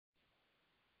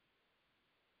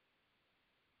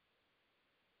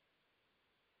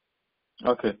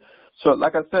Okay. So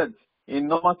like I said, in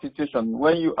normal situation,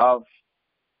 when you have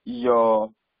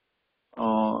your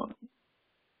uh,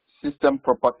 system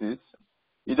properties,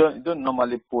 you don't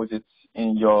normally put it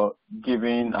in your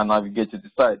giving and navigate to the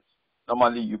site.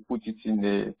 Normally you put it in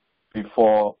the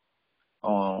before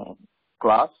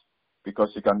class, because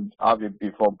you can have it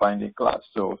before binding class,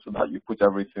 so that you put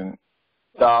everything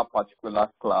that particular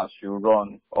class you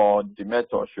run, or the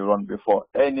method should run before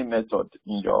any method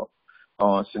in your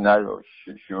scenario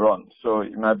should run. So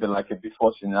it might be like a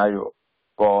before scenario,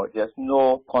 but there's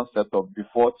no concept of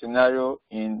before scenario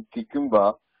in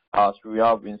Cucumber as we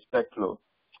have in Specflow.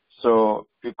 So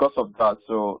because of that,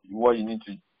 so what you need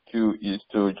to do is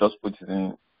to just put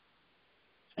it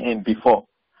in before.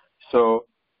 So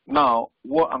now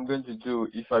what I'm going to do,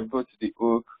 if I go to the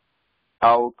hook,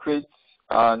 I'll create,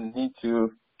 I need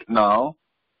to now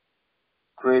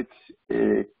create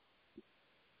a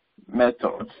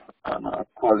method, and I'll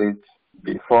call it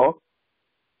before.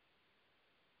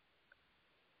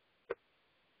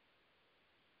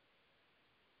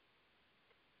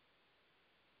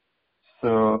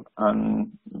 So,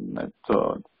 and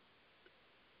method,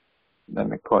 let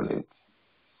me call it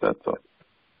setup,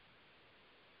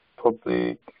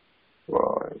 public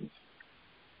void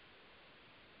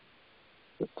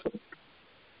setup.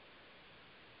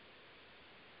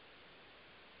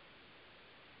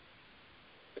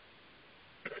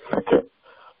 Okay.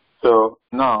 So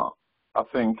now I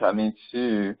think I need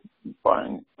to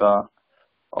bind the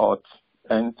Alt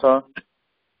Enter.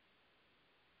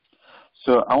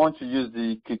 So I want to use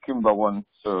the Cucumber one,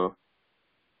 so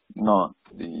not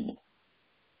the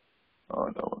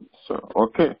other one. So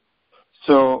okay.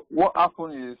 So what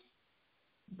happened is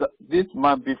that this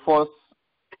my before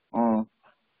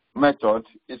method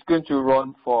is going to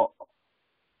run for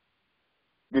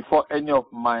before any of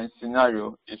my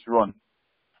scenario is run.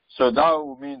 So that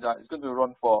will mean that it's going to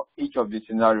run for each of the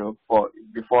scenario for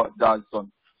before that's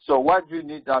done. So why do you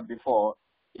need that before?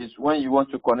 Is when you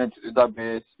want to connect to the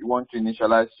database, you want to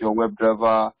initialize your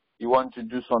WebDriver, you want to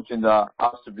do something that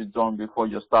has to be done before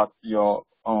you start your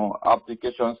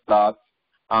application starts.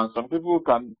 And some people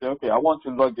can say, okay, I want to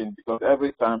log in, because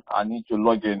every time I need to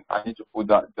log in, I need to put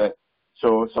that there.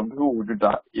 So some people will do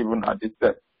that even at this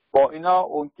step. But in our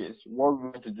own case, what we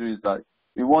want to do is that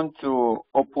we want to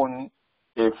open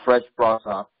a fresh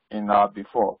browser in our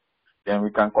before, then we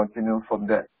can continue from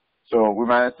there. So we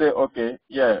might say, okay,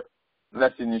 yeah,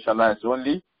 let's initialize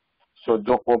only, so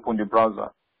don't open the browser.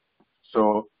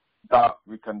 So that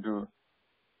we can do.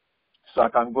 So I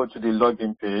can go to the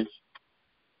login page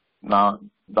now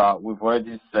that we've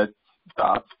already set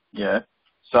that, yeah.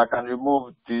 So I can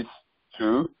remove this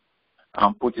two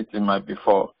and put it in my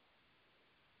before.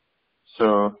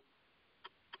 So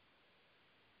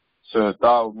that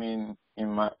will mean in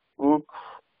my hook,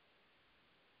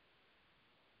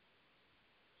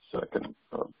 so I can,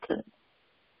 okay.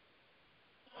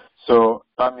 So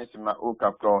that means in my hook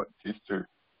I've got these two.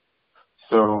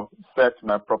 So set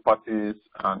my properties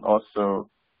and also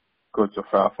go to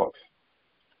Firefox.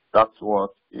 That's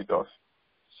what it does.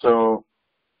 So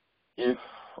if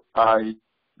I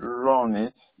run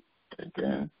it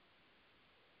again,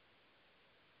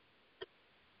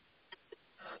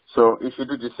 so if you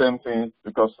do the same thing,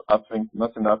 because I think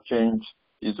nothing has changed,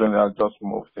 it's only I'll just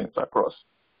move things across.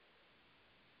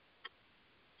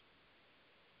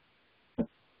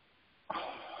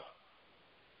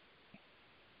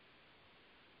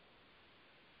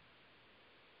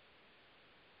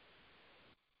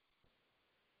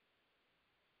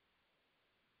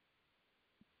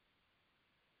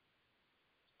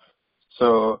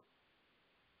 So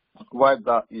while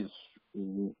that is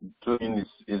doing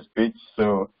is bit,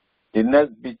 so the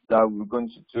next bit that we're going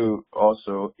to do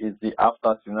also is the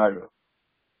after scenario.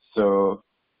 So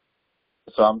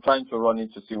I'm trying to run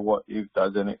it to see what if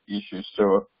there's any issues.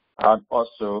 So, and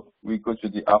also we go to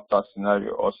the after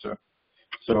scenario also.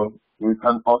 So we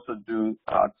can also do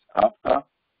that after.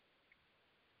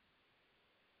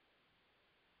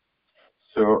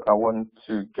 So I want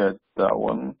to get that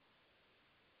one.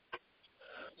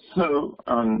 So,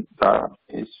 and that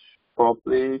is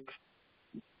public.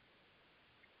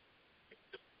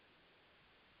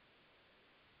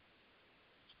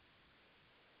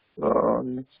 I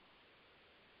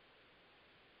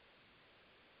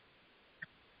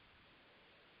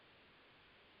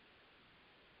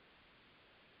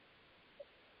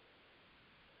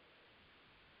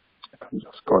can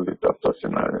just call it after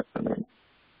scenario.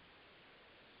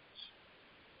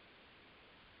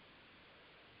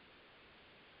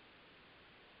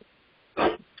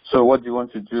 So what do you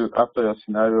want to do after your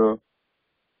scenario?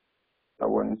 I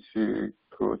want to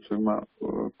go to my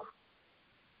hook.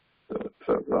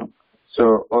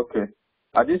 So okay.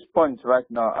 At this point right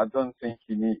now, I don't think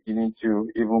you need to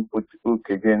even put hook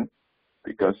again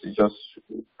because you just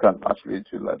can actually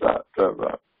do like that.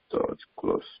 So it's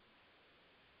close.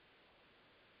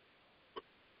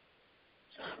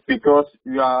 Because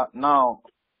you are now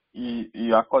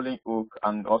you are calling hook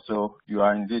and also you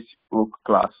are in this hook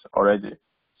class already.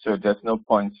 So there's no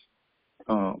point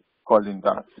calling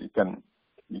that. You can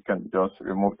just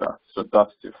remove that. So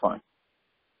that's still fine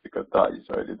because that is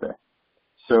already there.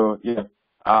 So yeah,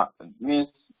 means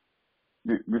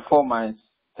before my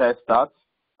test starts,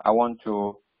 I want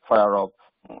to fire up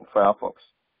Firefox,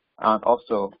 and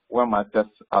also when my test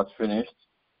has finished,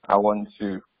 I want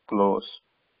to close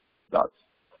that.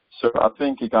 So I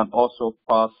think you can also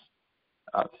pass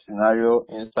a scenario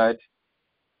inside.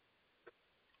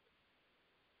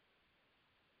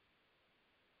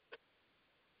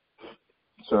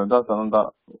 So that's another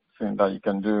thing that you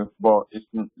can do, but it's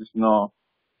not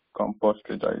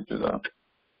compulsory that you do that.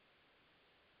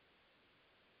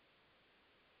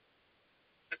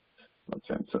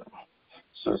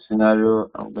 So scenario,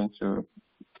 I'm going to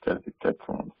get the text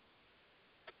one.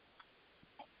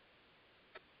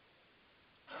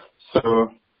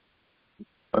 So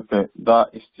okay, that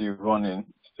is still running.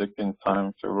 It's taking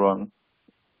time to run.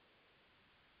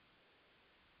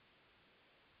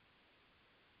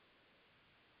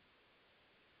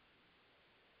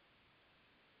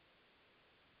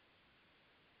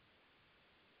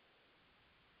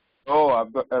 Oh,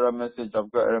 I've got error message.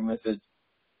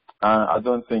 And I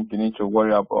don't think you need to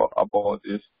worry about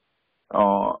this.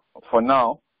 For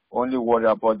now, only worry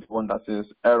about the one that says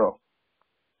error.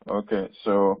 Okay,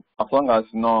 so as long as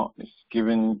it's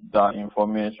giving that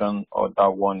information or that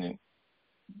warning,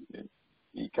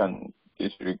 you can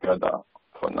disregard that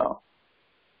for now.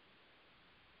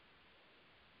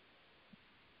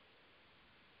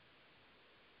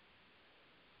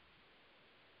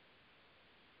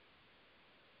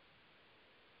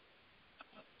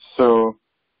 So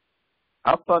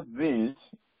after this,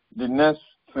 the next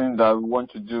thing that we want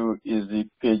to do is the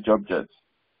page object.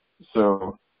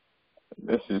 So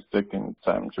this is taking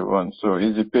time to run. So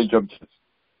it's the page object.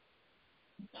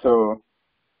 So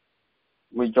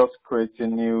we just create a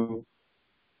new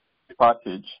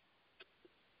package.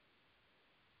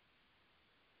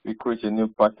 We create a new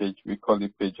package. We call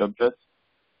it page object.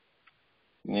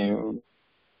 New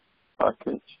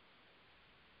package.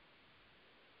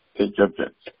 Page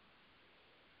object.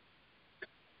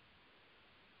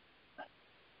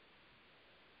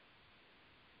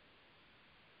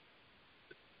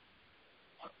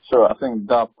 So I think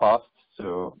that passed.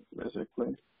 So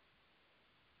basically,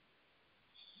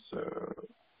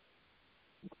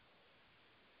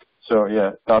 so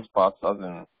yeah, that's passed. As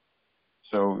in,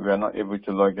 so we are not able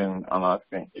to log in, and I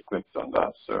think it clicks on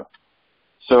that.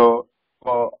 So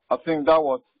I think that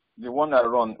was the one I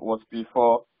run was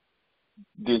before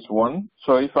this one.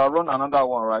 So if I run another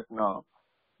one right now,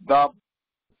 that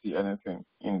see anything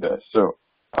in there. So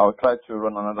I'll try to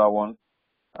run another one,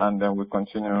 and then we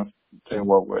continue doing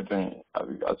what we're doing.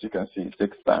 As you can see, it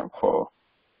takes time for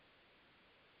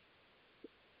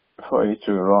it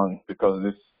to run because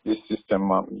this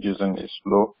system I'm using is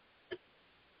slow.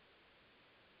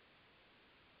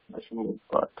 I should move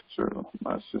back to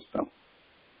my system.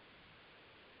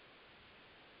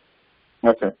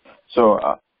 Okay, so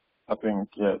I think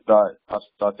yeah that has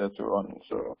started to run.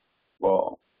 So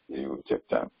well, it will take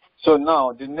time. So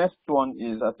now the next one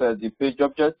is I said the page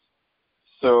object.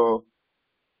 So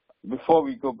before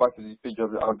we go back to the page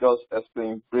object, I'll just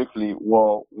explain briefly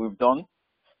what we've done.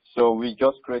 So we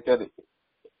just created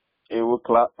a hook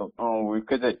class. We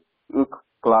created a hook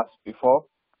class before,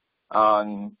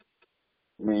 and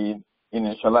we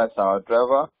initialize our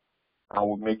driver, and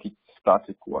we make it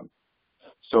static one.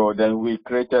 So then we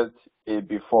created a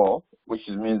before, which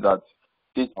means that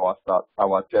this is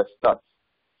our test starts.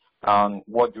 And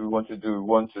what do we want to do? We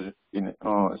want to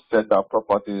set our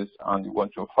properties, and we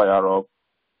want to fire up.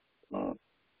 We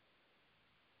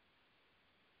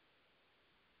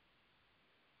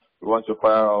want to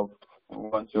fire up. We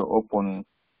want to open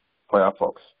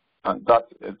Firefox, and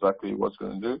that's exactly what's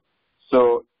going to do.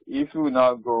 So if we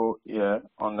now go here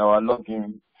on our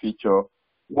login feature,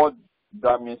 what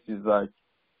that means is like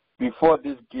before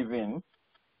this given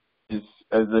is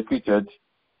executed,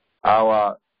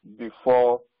 our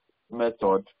before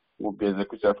method will be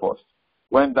executed first.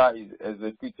 When that is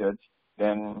executed,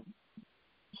 then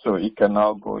so it can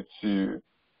now go to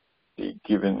the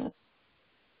given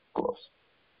clause.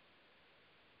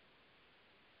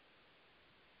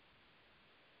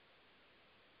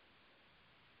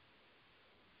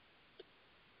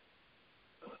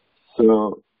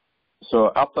 So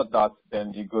So after that,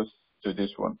 then it goes to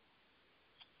this one.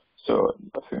 So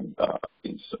I think that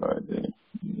is already,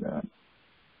 yeah.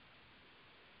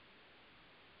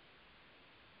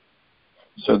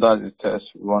 So that's the test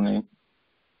running.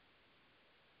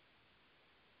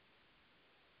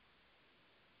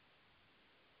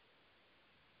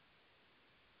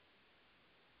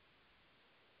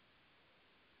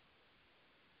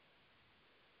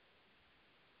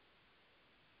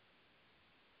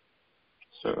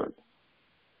 So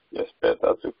it's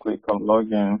better to click on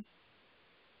login.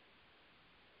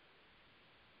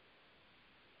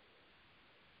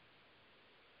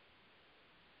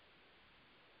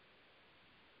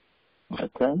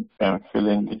 Okay, and fill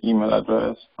in the email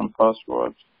address and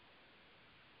password.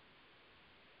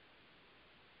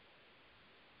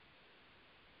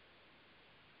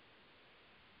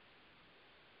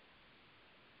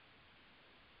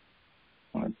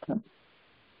 Okay.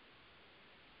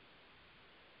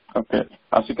 Okay.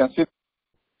 As you can see,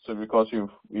 so because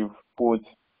you've put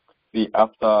the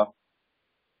after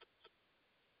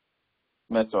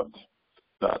method,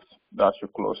 that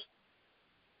should close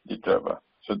the driver.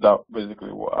 So that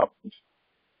basically what happens.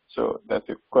 So there's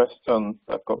a question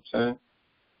that comes in.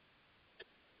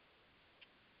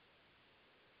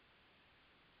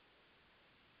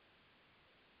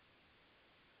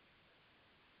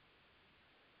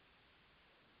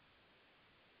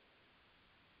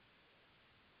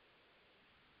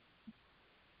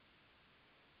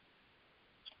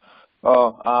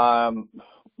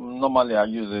 Normally I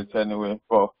use it anyway,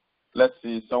 but let's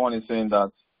see, someone is saying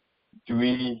that, do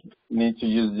we need to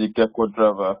use the Gecko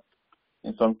driver?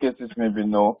 In some cases, maybe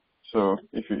no. So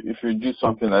if you do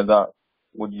something like that,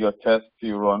 would your test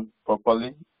still run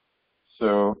properly?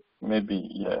 So maybe,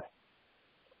 yeah.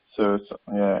 So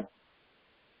yeah,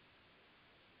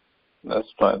 let's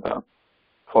try that.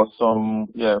 For some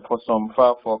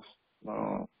Firefox,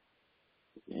 uh,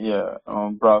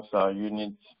 browser, you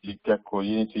need the Gecko.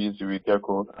 You need to use the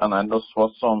Gecko, and I know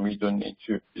for some you don't need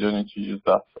to use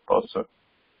that also.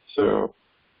 So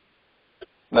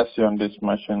let's see on this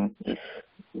machine if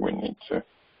we need to.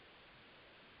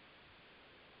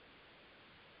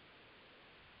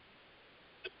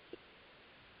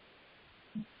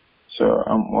 So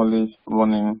I'm only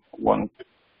running one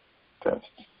test.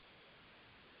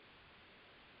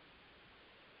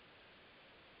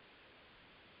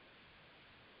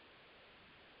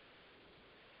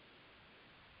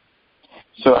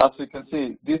 So as you can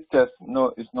see, this test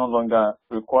is no longer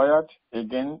required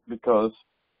again because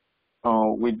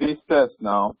with this test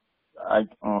now, I've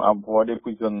already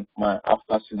put on my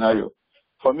after scenario.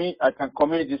 For me, I can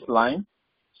comment this line.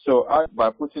 So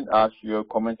by putting hash, you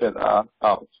commented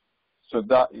out. So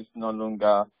that is no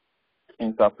longer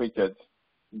interpreted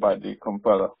by the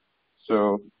compiler.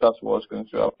 So that's what's going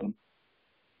to happen.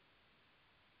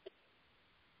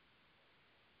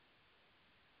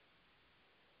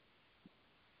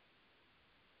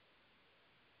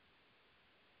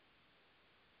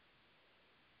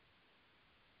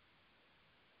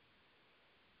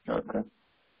 Okay.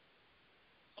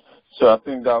 So I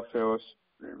think that fails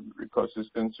because it's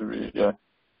going to be, yeah.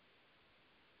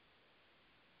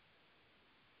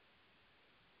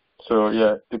 So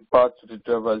yeah, the path to the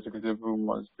driver executable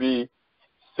must be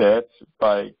set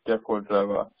by Gecko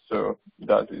driver. So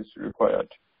that is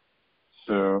required.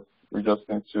 So we just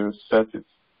need to set it.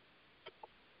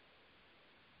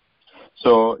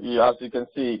 So as you can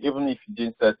see, even if you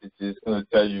didn't set it, it's going to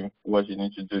tell you what you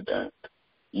need to do. Then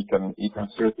you can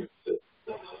set it. So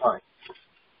that's fine.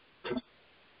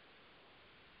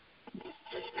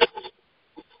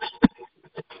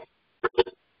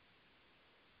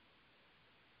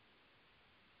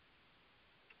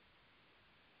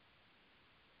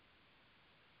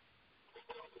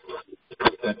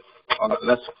 Okay.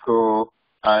 Let's go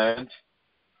ahead.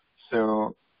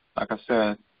 So like I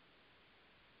said,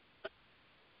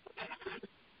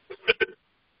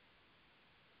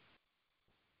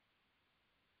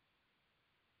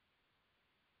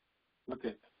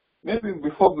 okay. Maybe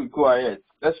before we go ahead,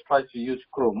 let's try to use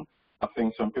Chrome. I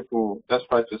think let's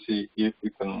try to see if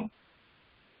we can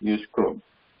use Chrome.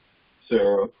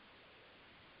 So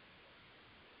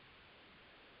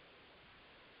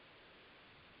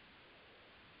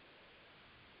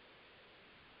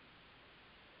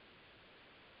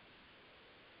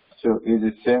it's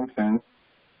the same thing.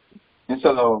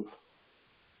 Instead of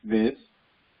this,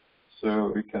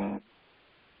 so we can,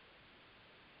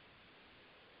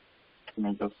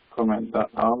 let me just comment that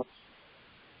out.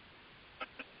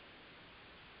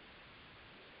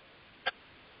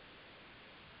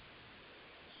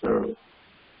 So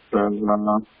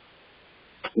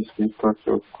is equal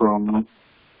to Chrome.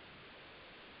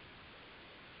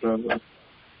 driver.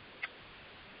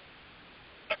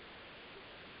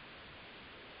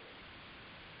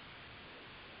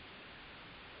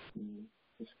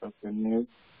 Let's continue.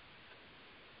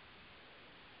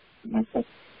 Okay.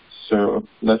 So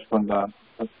let's run that.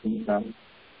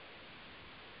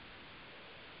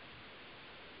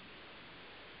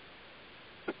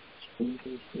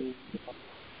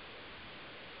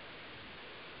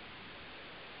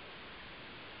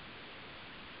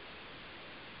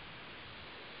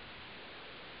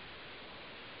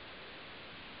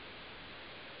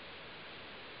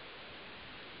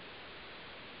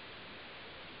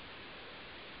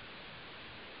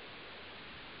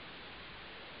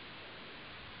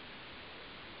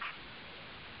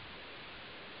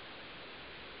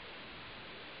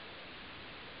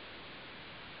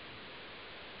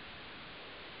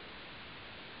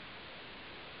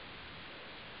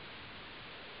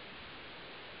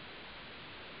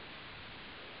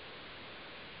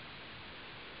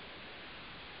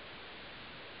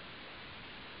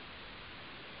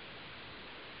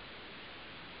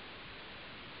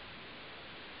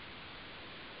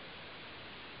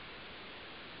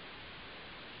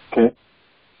 Okay.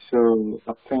 So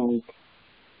I think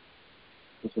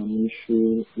there's an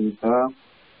issue with that.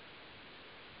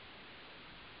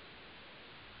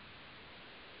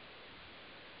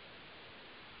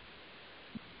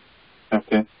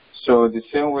 Okay. So the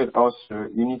same way also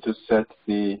you need to set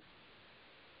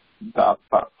that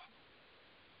path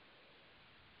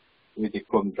with the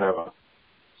Chrome driver.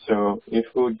 So if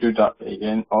we do that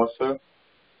again also,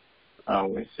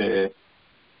 and we say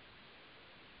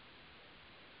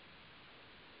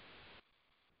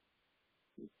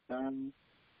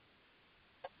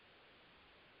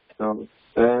so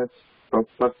set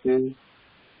properties.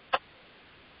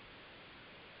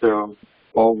 So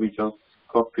all we just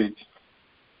copied.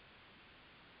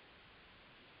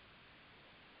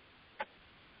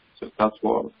 So that's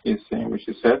what it's saying we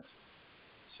should set.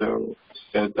 So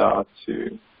set that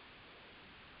to.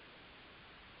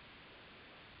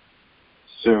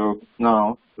 So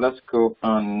now let's go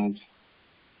and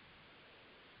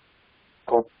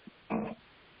copy.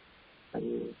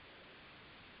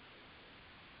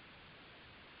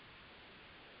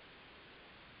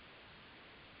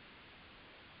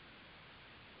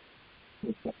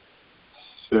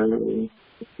 So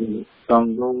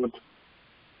download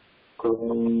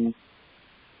Chrome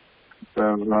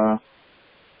driver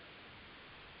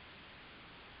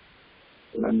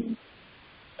Selenium.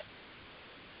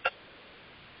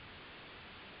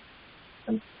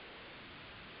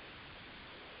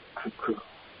 Cool.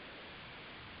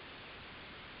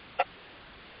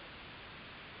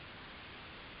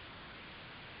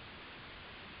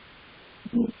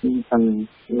 And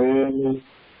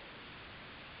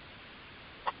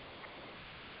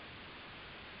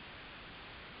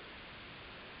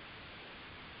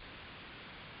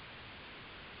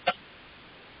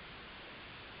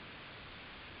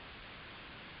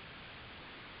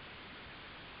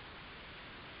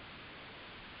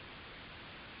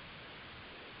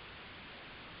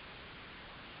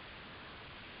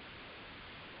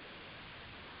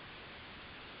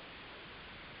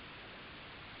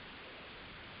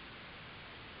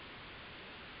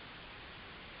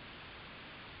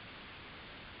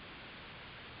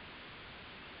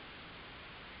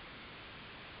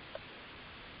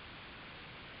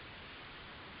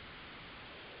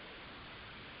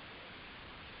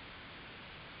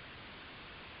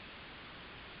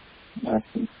I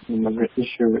think another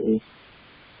issue is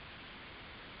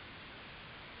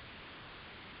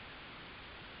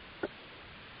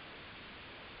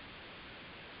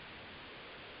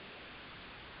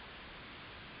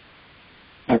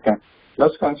okay.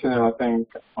 Let's continue. I think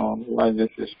why this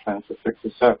is trying to fix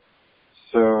itself.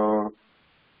 So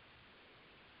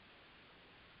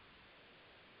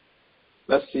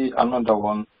let's see another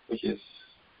one, which is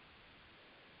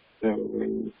so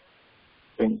we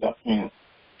bring that in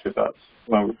to that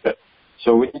when we get.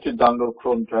 So we need to download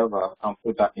Chrome driver and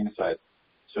put that inside.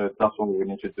 So that's what we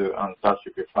need to do, and that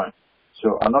should be fine.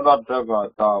 So another driver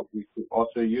that we could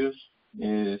also use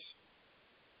is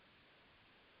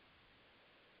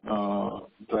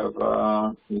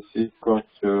driver is equal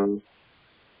to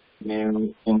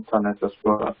new Internet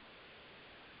Explorer.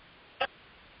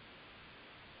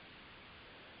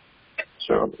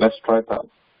 So let's try that.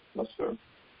 So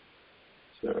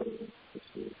this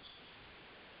is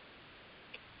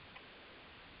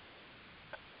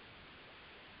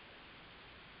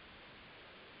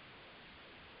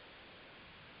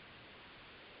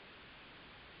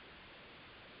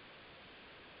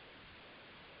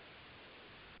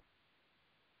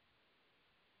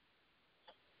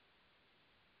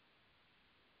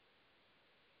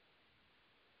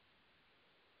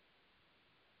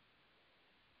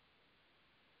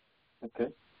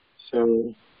Okay,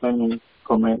 so let me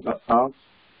comment that out.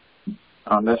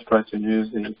 Let's try to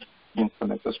use the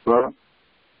Internet Explorer.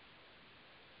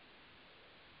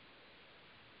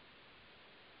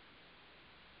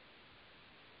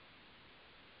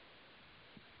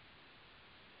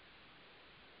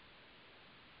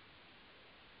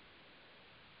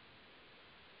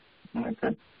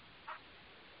 Okay.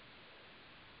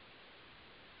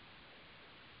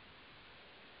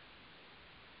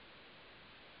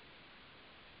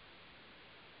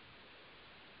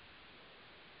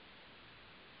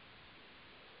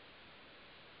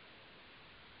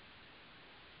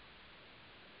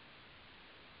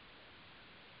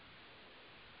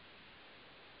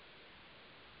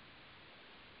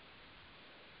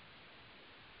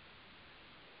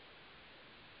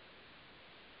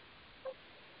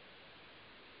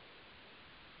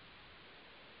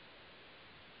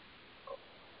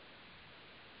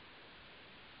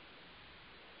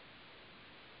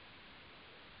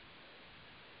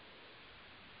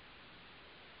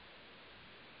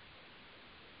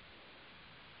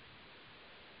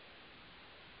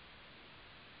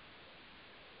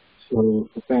 So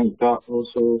I think that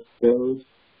also fails.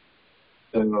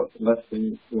 So let's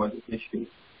see what the issue is.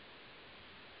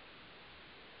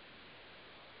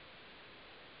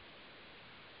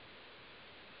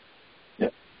 Yeah,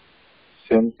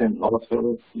 same thing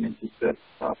also need to set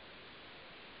up.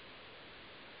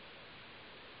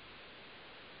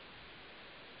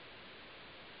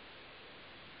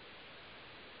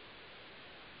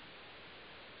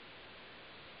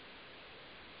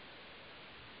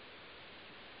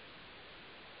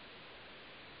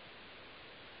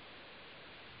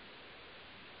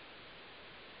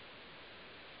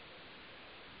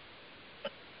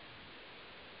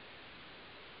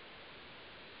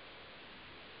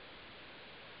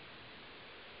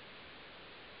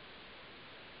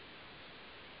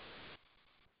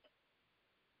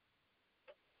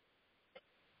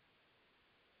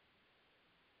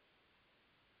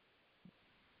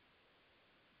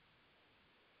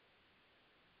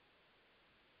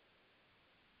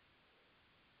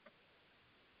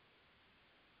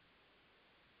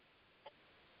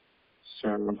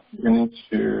 So you need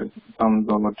to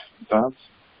download that.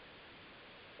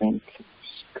 I think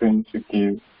it's going to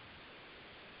give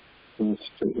this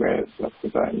to where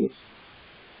exactly that is.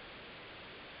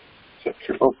 So if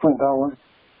you open that one,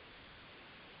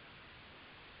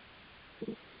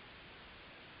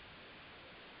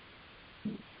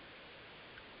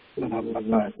 you have a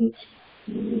nice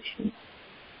solution.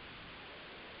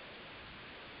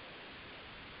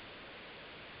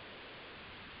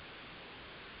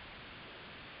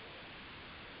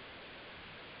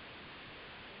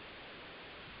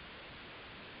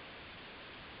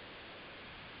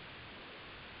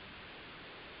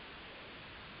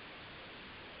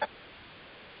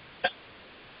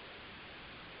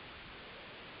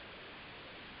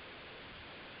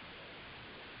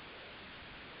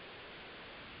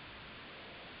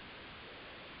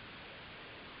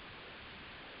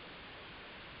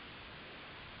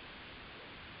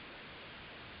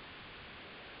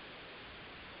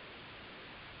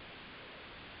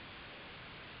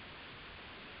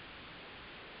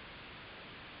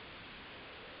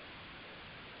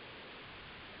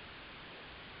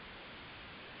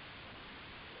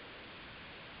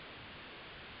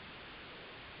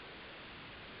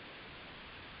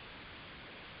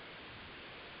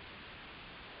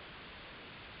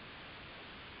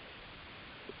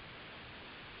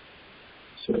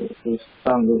 So we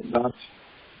download that.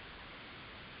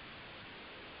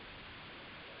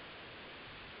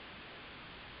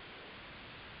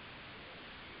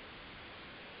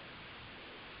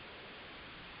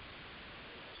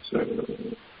 So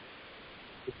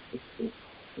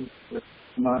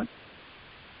nice.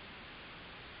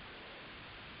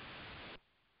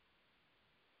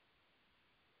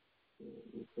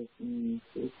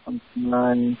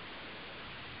 Nine.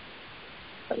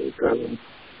 There you go.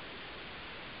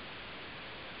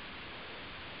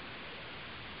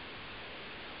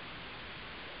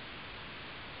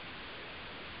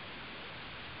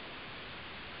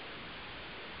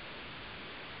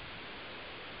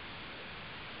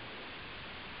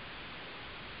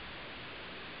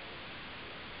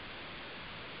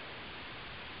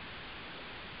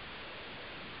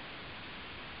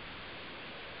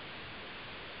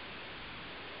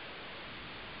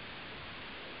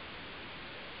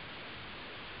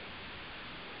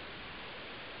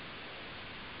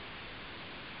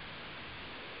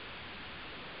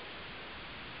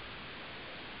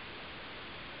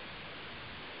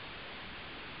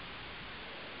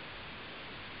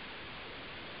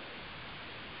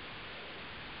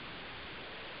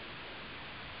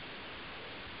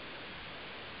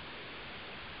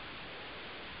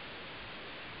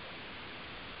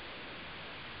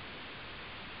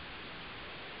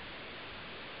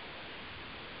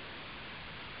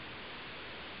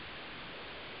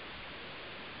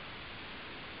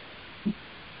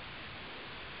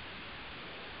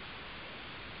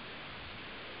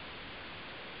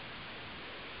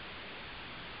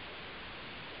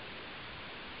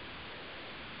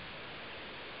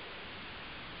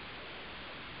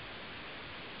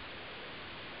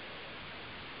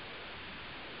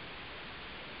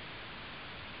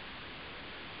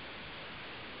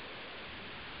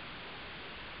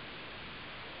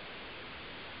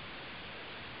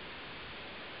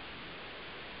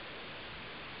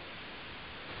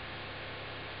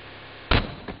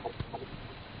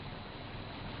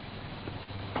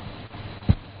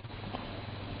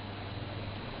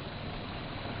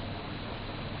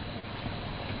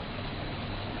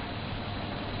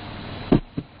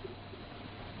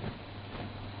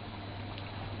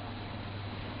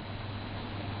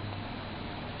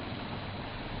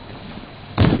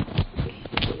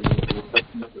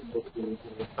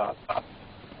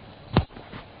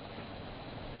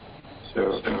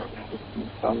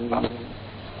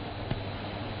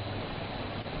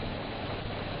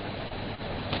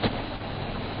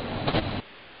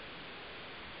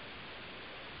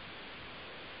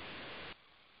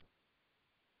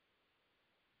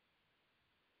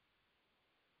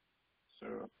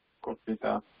 copy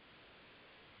that.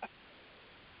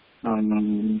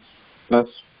 Let's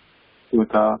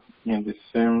put that in the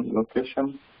same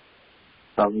location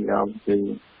that we have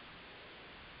the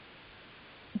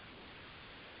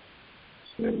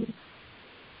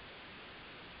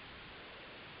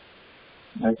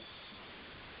let's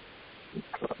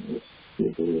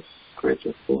see this, create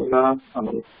a folder and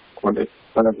we'll call it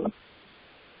server.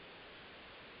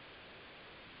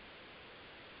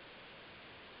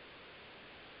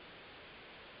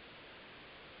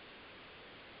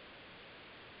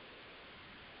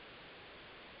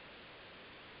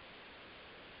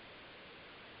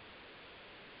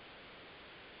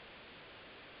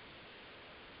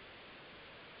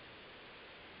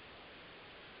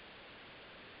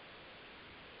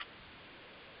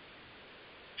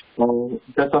 Oh,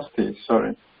 better still,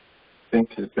 sorry. I think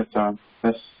it's better.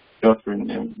 Let's just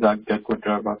rename that Gecko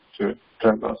driver to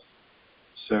drivers.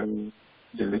 So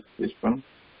delete this one.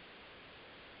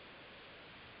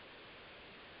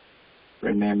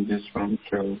 Rename this one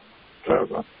to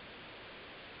driver.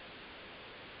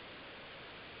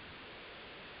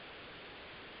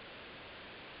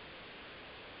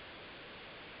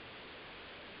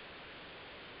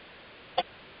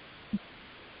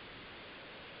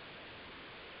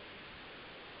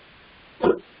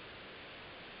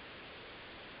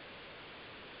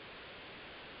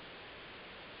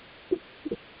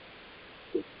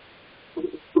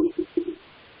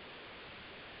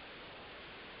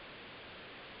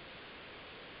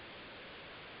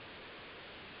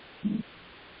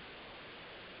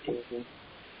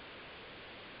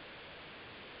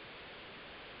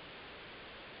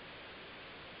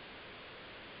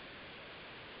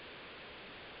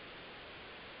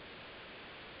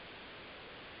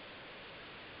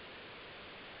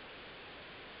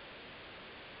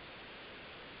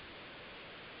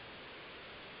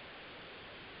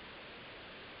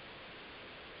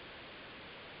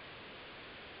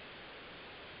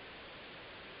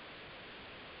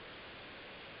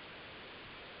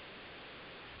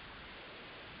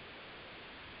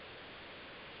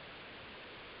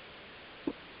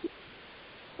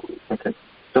 Okay,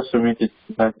 just to make it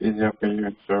that easier for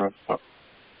you to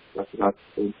that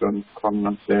we don't come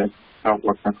and say how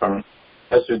working current.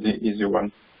 Let's do the easy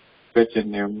one. Create a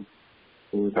new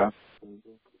folder.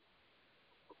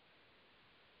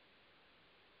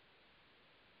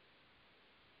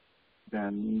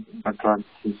 Then I drag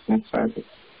this inside it.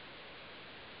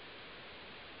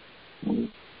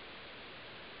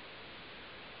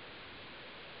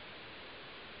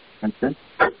 Okay,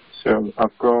 so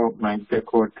I've got my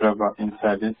Gecko driver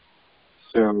inside it.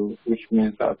 So which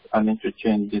means that I need to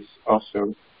change this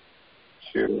also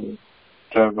to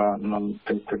driver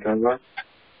non-Gecko driver.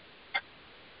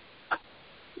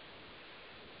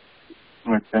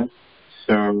 Okay,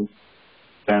 so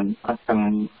then I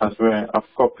can as well, I've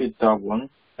copied that one,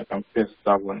 I can paste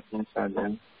that one inside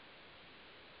there.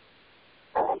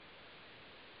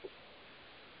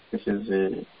 This is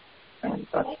the thing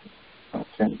that I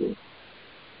can do.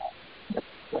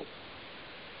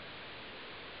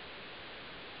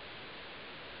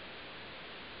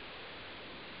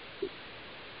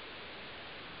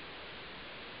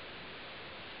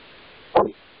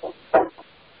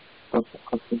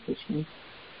 Copy this one.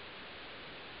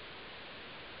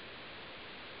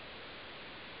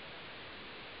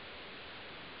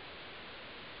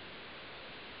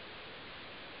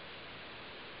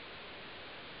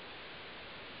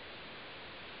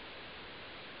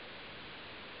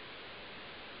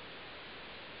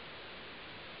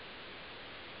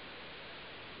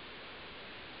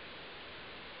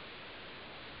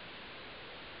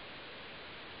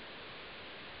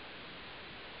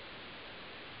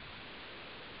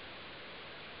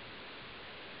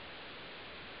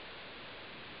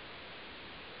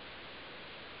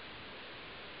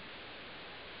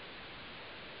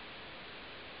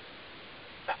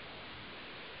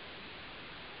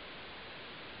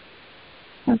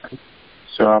 Okay,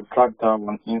 so I've plugged that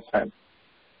one inside.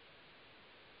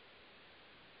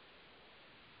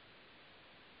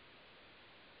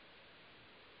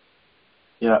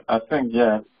 Yeah, I think,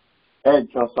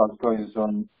 Edge also has got his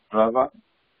own driver.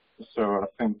 So I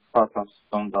think Pat has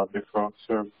done that before.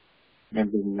 So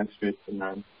maybe next week,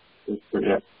 yeah.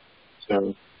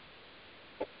 So,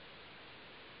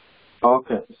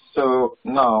 okay. So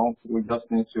now we just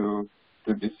need to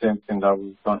do the same thing that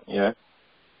we've done here.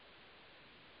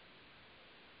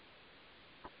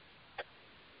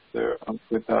 So I'll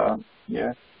put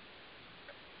here.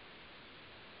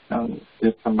 And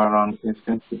this time around it's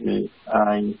going to be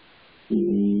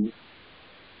ID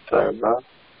server.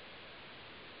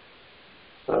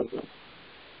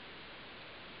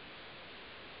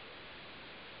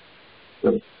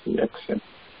 the exit.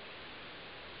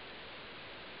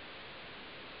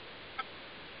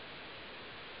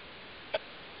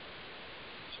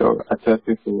 So I tell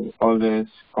people always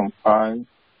compile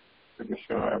to be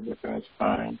sure everything is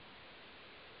fine.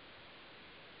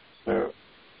 So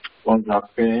once I've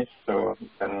finished, so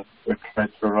then we try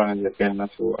to run it again and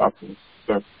see what happens.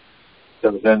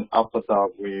 So then after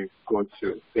that we go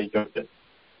to page object.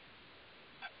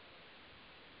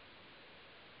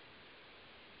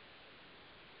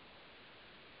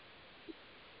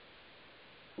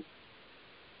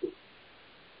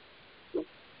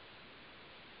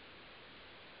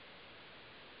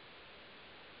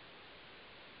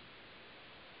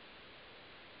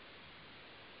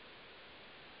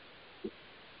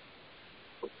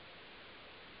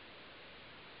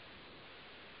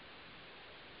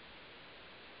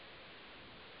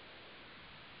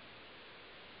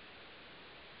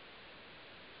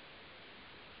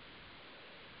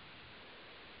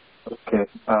 Okay,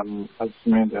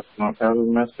 assuming there's no error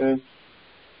message.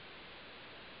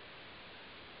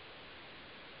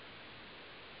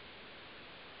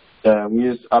 We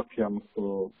use Appium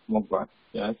for mobile,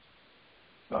 yes.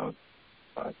 Right.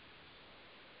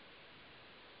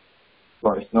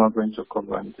 But it's not going to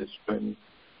cover in this training,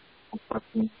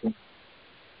 unfortunately.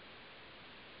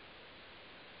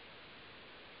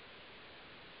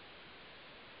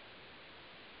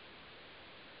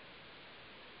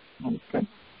 Okay.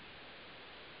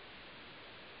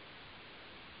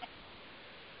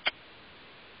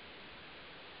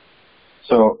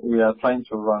 So we are trying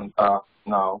to run that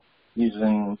now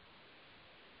using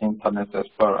Internet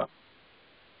Explorer.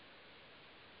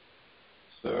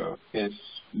 So it's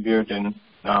building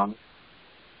now.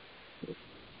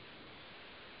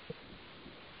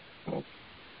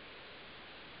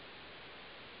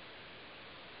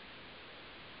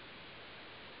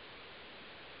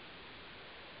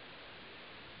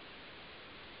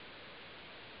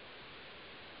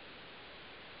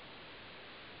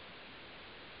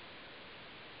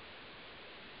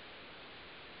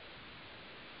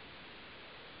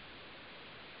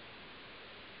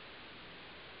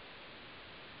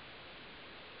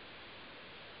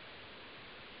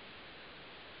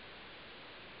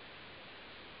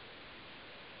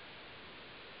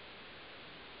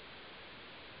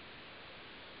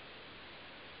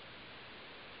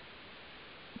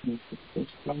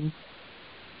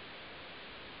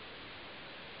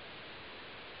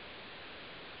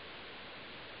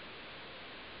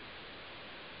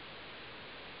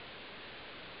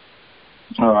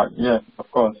 All right, yeah,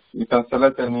 of course. You can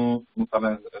select any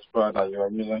Internet Explorer that you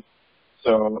are using.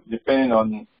 So depending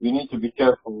on, you need to be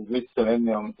careful which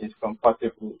Selenium is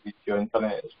compatible with your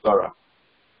Internet Explorer.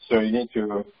 So you need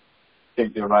to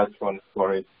take the right one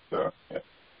for it. So, yeah.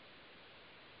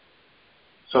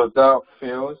 So that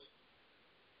fails.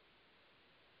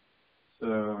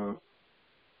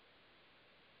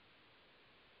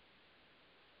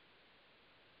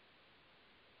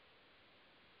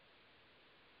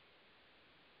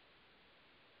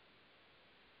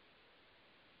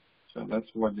 So that's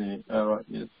what the error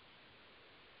is.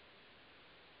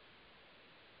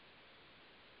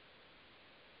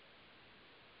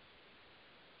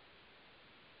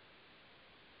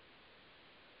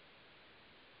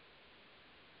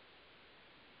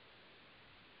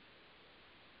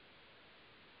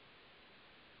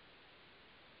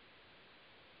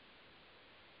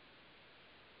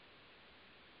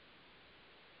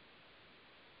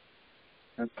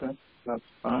 Okay, that's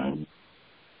fine.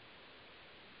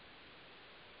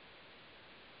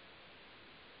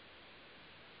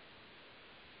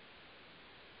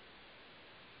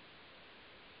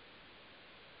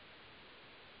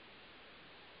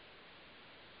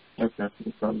 Okay,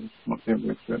 because it's not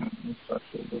able to start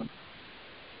over.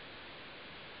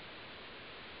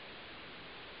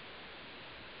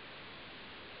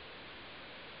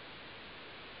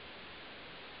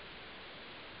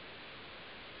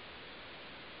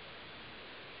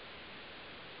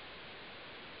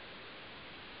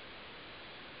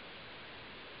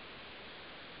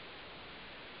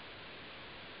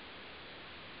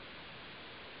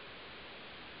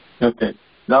 Okay,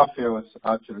 that fails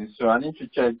actually. So I need to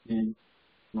check the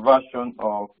version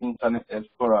of Internet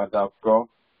Explorer that I've got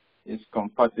is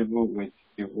compatible with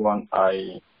the one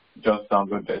I just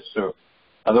downloaded. So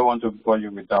I don't want to bore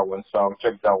you with that one, so I'll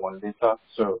check that one later.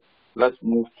 So let's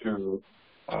move to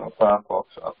Firefox.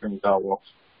 I think that works.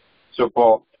 So,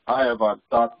 but however,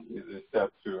 that is a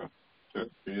step to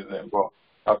use it. But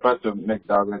I'll try to make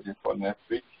that ready for next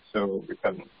week so we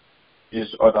can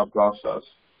use other browsers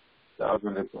that are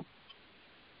available.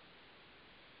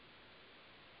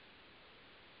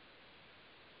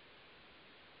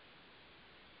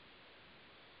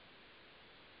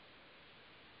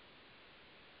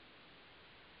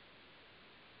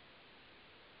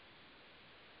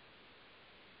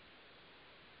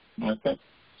 Okay,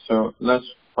 so let's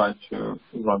try to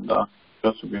run that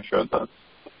just to be sure that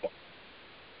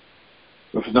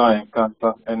we've not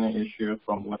encountered any issue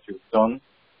from what you've done.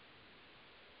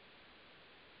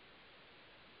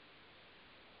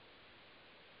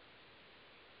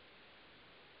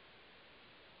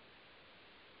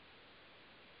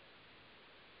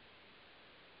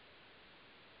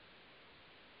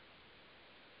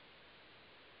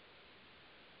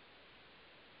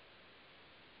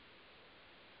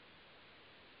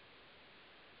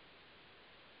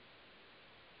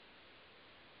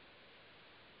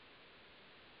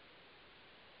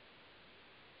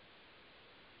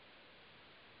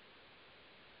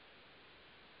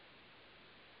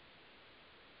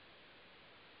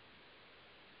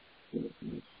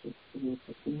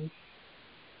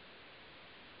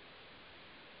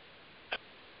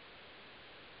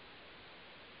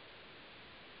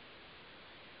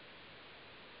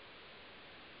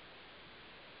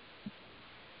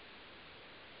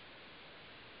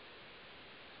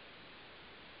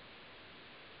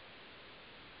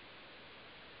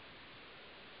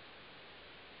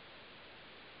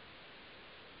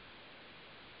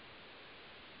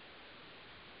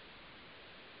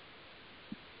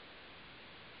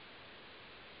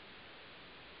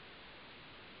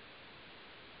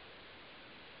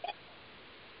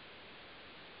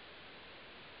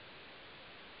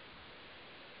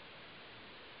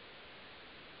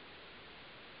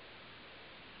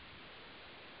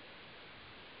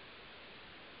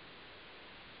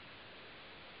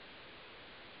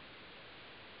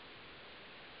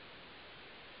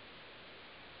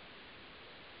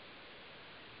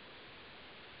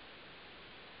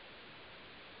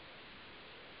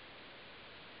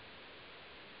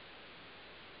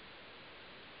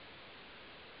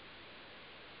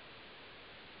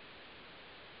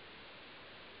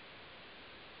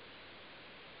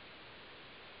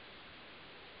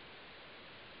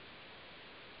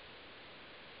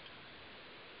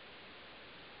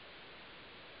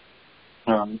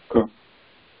 Cool.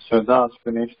 So that's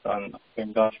finished, and I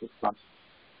think that should pass.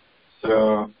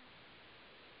 So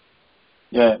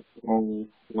yeah, we'll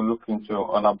look into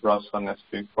other browser next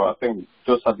week, but I think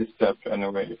those are the steps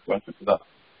anyway if you want to do that.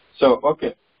 So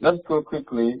okay, let's go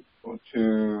quickly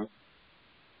to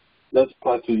let's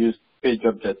try to use page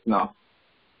object now.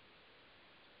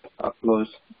 I'll close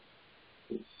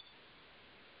this.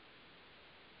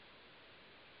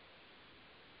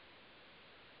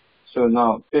 So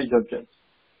now page object.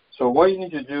 So what you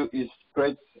need to do is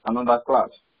create another class.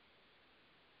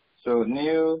 So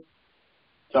new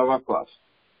Java class.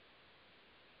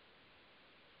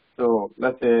 So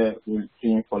let's say we'll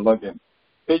change for login.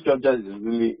 Page object is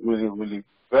really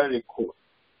very cool.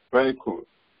 Very cool.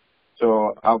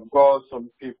 So I've got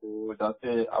some people that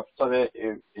say I've started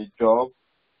a job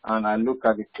and I look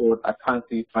at the code, I can't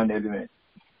see find element.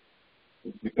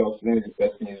 It's because maybe the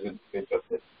person is with page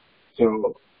object.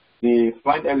 So the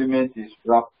find element is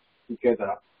wrapped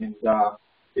together in the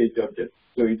page object.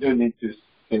 So you don't need to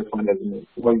say find element.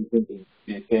 What you're going to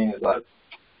be saying is like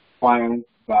find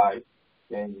by,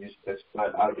 then you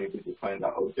specify how you're going to find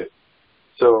that object.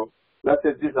 So let's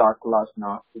say this is our class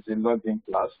now. It's a login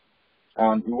class.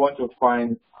 And we want to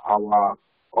find our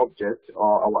object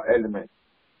or our element.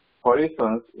 For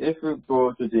instance, if we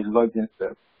go to the login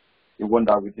step, the one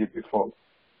that we did before,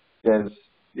 there's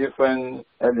different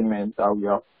elements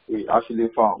that we actually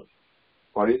found.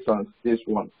 For instance, this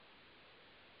one.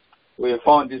 We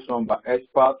found this one by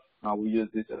expert, and we use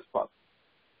this expert.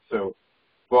 So,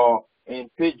 for in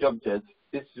page object,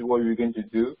 this is what we're going to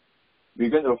do. We're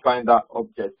going to find that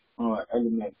object or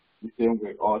element the same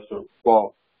way also.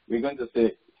 But we're going to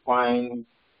say find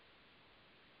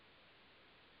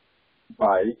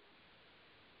by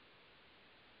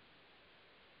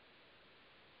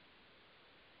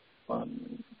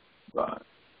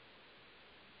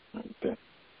okay.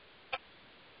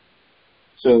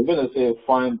 So we're going to say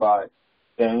find by,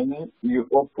 then you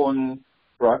open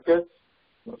brackets.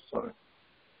 Oh, sorry.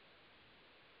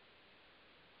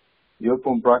 You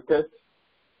open brackets,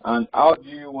 and how do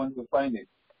you want to find it?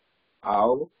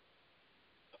 How,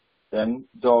 then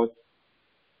dot.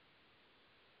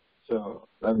 So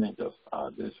let me just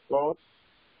add this first.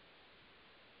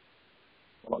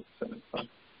 Okay.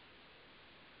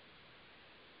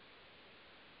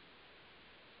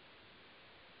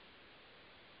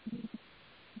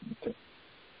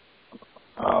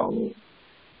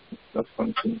 Let's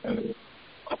continue anyway.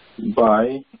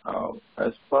 By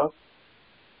expert.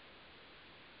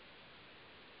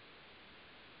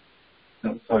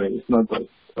 No, sorry, it's not that.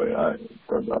 Sorry, I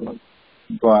got that one.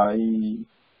 By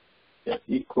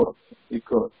equals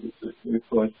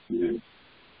to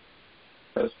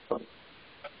S path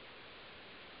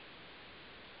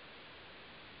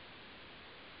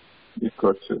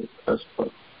equal to S path.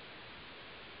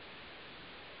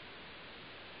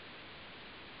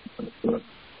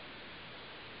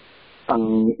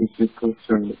 Is equal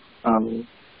to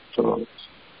dot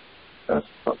S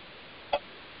path.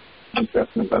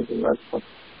 Definitely that's the right path.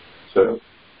 So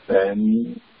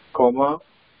then comma,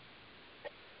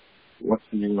 what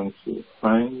do you want to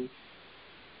find?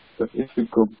 But if we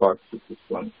go back to this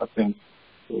one, I think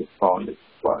we found it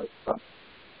by that.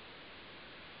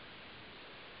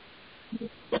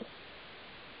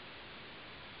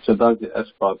 So that's the S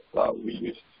path that we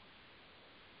used.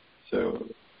 So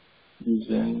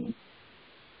using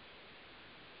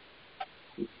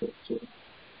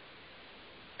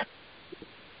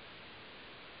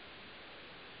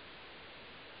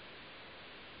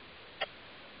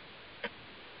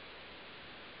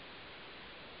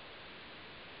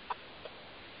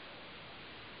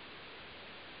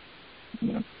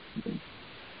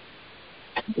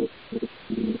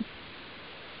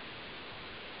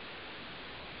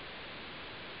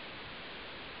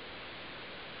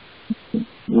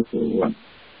one.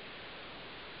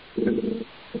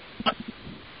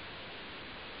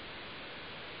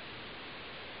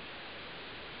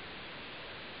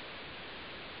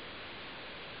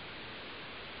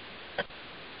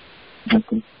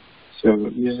 Okay. So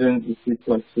using is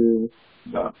equal to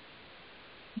that,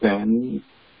 then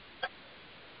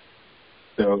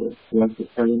so what the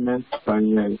element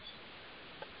variant,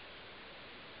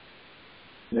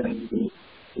 then the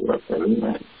web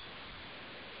element.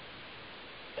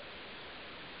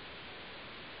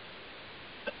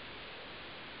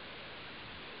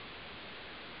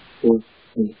 Goes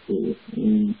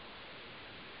into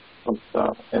of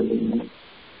the element.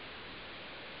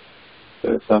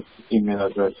 So that's email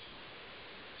address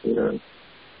to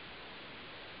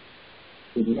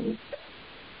email.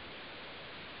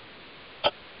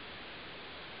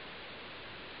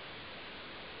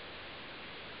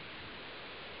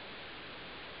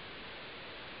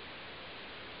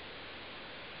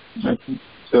 Okay.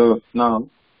 So now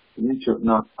we need to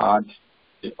now add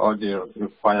all the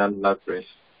required libraries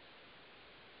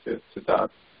to that.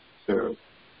 So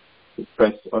we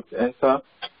press enter.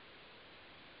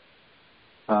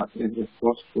 Is the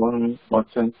first one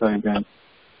enter again.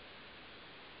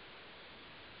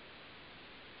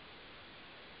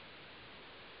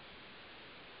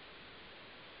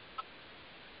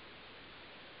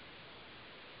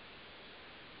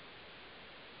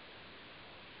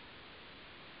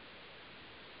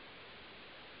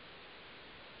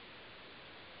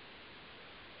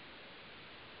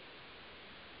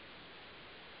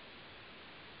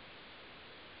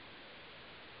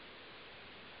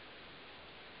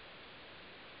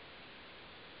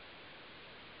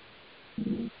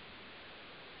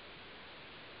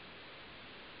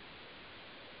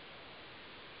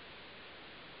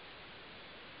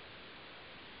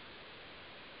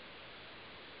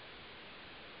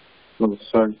 Oh,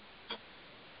 sorry.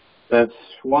 That's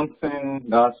one thing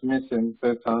that's missing.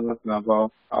 That's another thing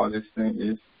about our listening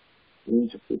is we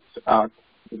need to put out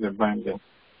the binding.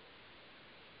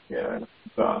 Yeah.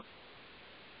 So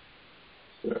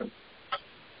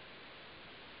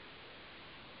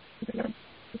yeah.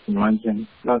 Imagine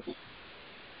that's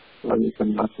what you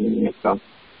can actually make that.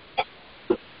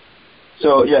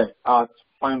 So yeah,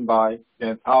 find by,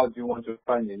 then how do you want to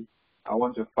find it? I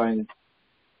want to find it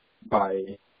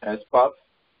by S path.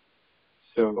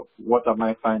 So what am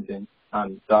I finding?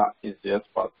 And that is the S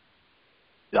path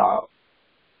that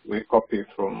we copy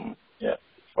from, yeah.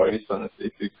 For instance,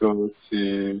 if you go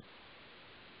to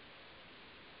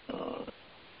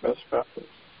best practice.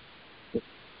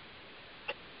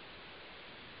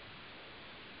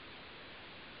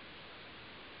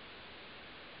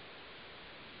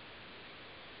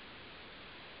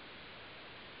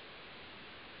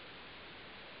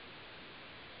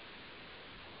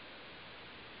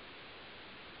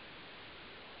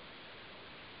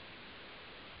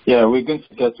 Yeah, we're going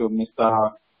to get to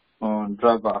Mr.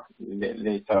 Driver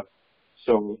later.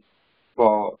 So,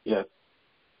 so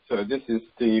this is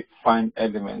the find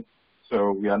element.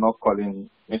 So we are not calling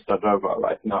Mr. Driver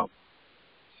right now.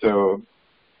 So,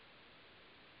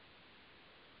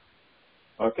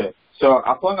 okay. So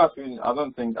as long as I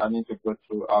don't think I need to go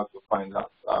through how to find that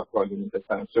for limited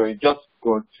time. So you just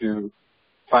go to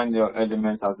find your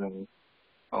element as in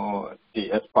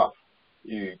the S path.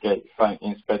 You find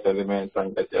inspect elements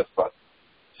and get the S path.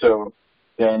 So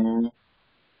then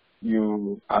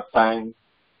you assign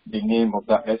the name of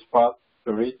that S path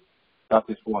to it. That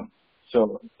is one.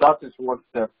 So that is one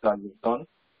step that you've done.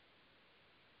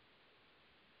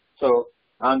 So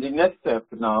And the next step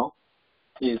now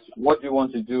is what you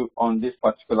want to do on this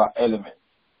particular element.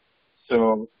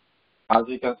 So as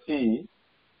you can see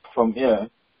from here,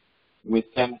 we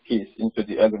send keys into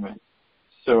the element.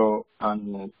 So,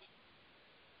 and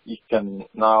you can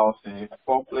now say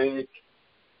public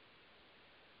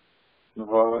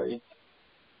void.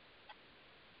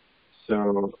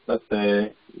 So let's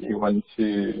say you want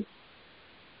to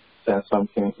send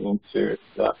something into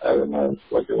the element.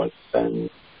 What do you want to send?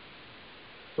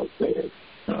 Okay.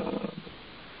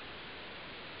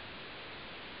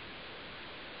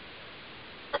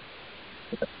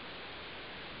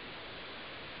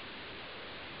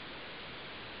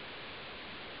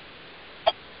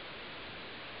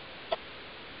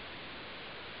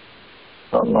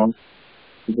 Long.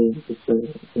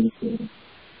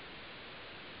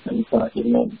 Enter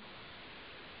email.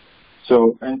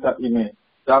 So enter email.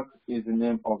 That is the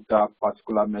name of that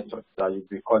particular method that you'll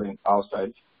be calling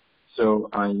outside. So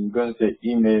I'm going to say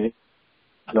email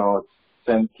dot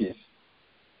send keys.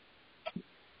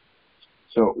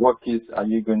 So what keys are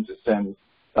you going to send?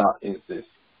 That is this.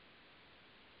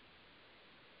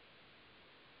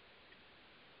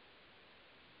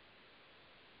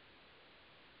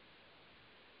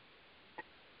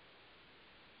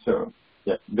 So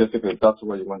yeah, basically that's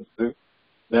what you want to do.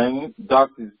 Then that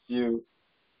is you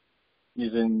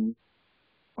using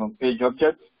page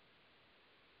object.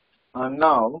 And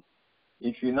now,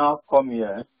 if you now come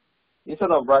here,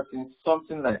 instead of writing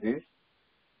something like this,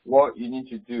 what you need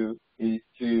to do is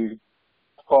to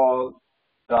call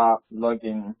the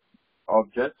login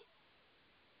object.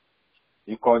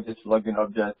 You call this login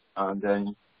object, and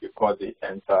then you call the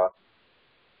enter.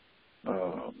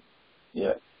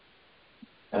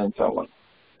 Enter one.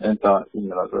 Enter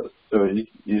email address. So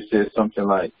you say something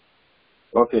like,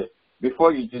 okay,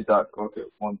 before you do that, okay,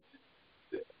 want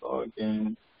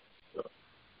login. So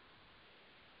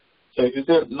if you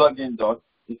say login dot,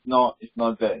 it's not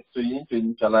there. So you need to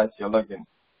initialize your login.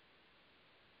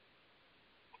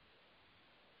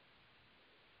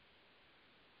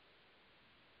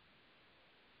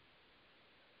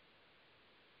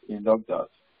 You log that.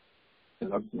 It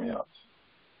logs me out.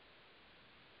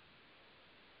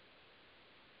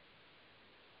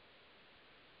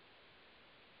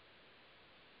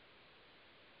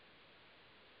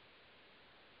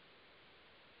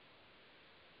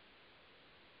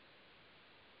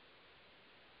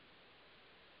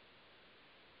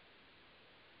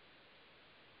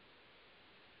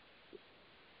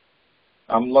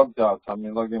 I'm logged out. I'm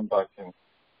logging back in.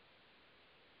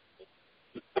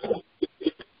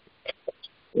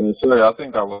 Sorry, I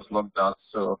think I was logged out,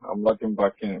 so I'm logging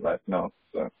back in right now.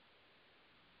 So.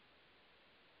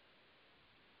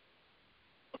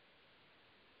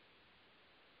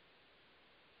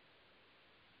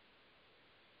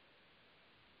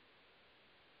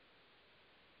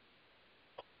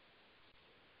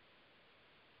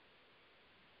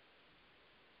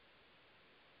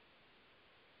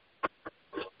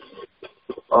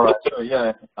 All right. So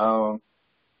yeah, I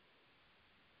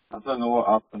don't know what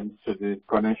happened to the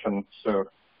connection. So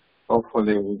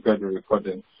hopefully we'll get the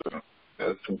recording.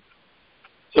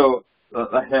 So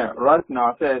here, right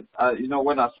now, I said,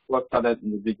 when I started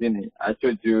in the beginning, I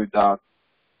told you that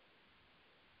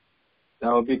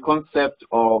there will be concept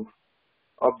of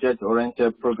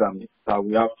object-oriented programming that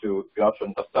we have to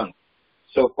understand.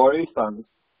 So for instance,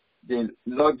 the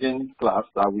login class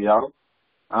that we have,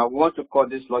 I want to call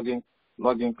this login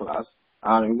class,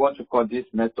 and we want to call this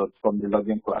method from the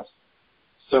login class.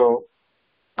 So,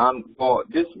 but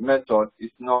this method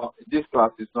this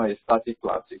class is not a static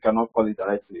class. You cannot call it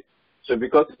directly. So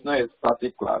because it's not a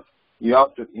static class, you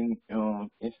have to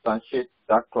instantiate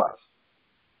that class.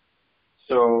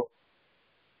 So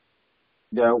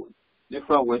there are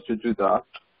different ways to do that.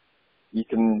 You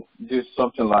can do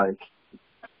something like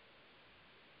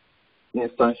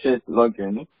instantiate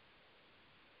login,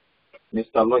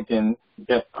 Mr. Login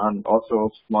get, and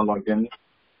also small login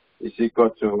is equal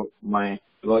to my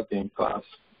login class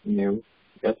new,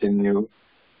 get a new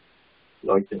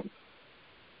login.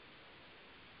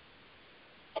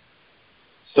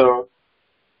 So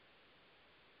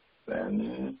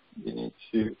then you need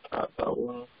to add that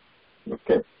one.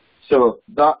 Okay. So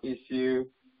that is you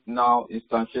now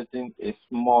instantiating a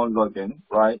small login,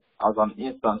 right, as an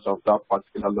instance of that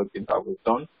particular login that we've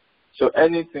done. So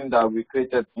anything that we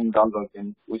created in that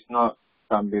login, which now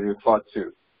can be referred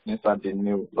to inside the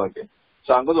new login.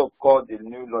 So I'm going to call the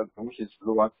new login, which is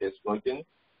lowercase login.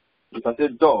 If I say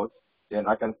dot, then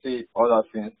I can see other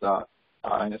things that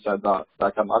are inside that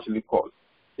I can actually call.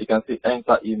 You can see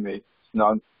enter email.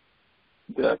 Now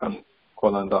there I can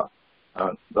call on that,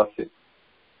 and that's it.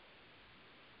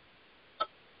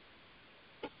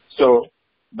 So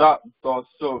that does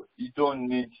so you don't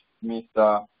need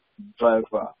Mr.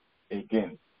 Driver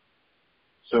again.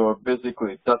 So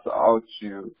basically, that's how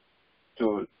to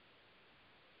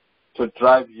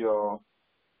drive your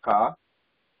car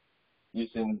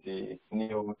using the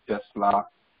new Tesla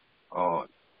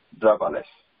driverless.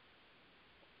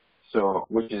 So,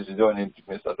 which is you don't need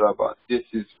Mr. Driver. This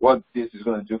is what this is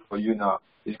going to do for you now.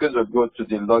 It's going to go to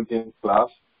the login class,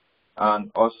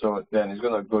 and also then it's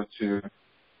going to go to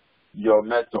your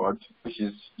method, which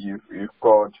is you've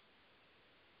called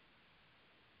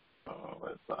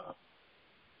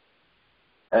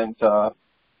enter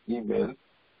email.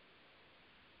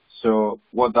 So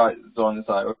what that is done is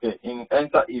like, okay, in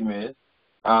enter email,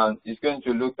 and it's going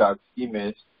to look at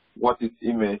emails. What is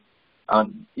email?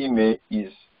 And email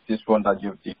is this one that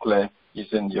you've declared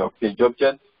using your page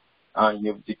object, and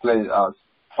you've declared it as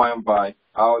find by.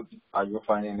 How are you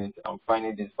finding it? I'm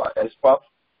finding this by XPath.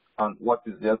 And what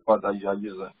is the XPath that you are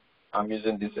using? I'm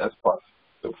using this XPath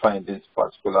to find this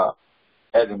particular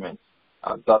element,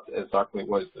 and that's exactly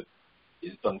what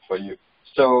is done for you.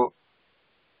 So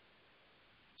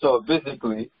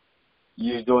basically,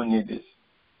 you don't need this.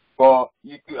 But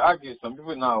you could argue, some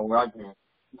people now will argue,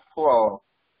 for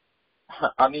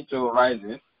I need to write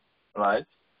this, right?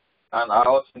 And I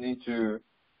also need to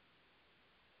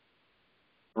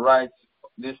write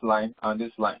this line and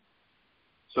this line.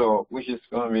 So, which is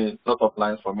going to be a lot of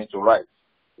lines for me to write.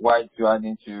 Why do I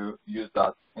need to use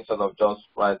that instead of just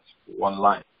write one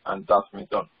line? And that's me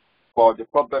done. But the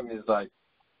problem is like,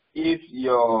 if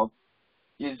your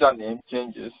username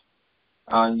changes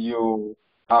and you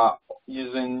are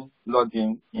using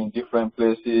login in different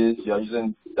places, you are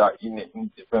using that in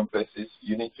different places,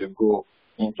 you need to go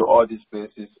into all these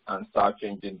places and start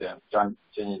changing them.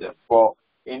 But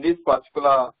in this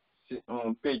particular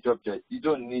page object, you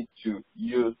don't need to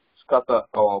use scatter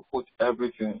or put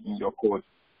everything in your code.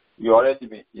 It's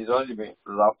already been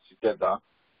wrapped together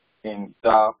in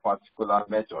that particular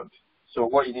method. So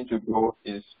what you need to go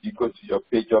is you go to your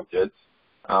page object,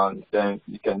 and then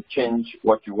you can change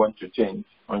what you want to change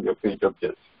on your page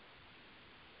object.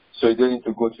 So you don't need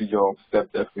to go to your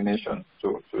step definition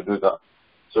to do that.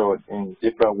 So in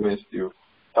different ways you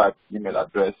type email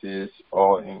addresses,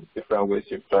 or in different ways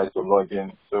you try to log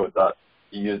in so that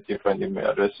you use different email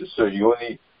addresses. So you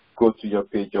only go to your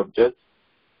page object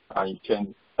and you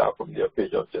change that from your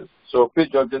page object. So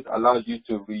page object allows you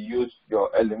to reuse your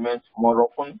elements more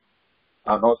often,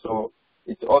 and also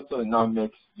it also now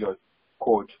makes your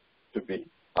code to be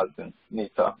as in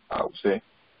neater, I would say.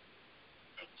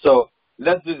 So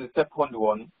let's do the second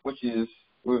one, which is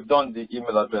we've done the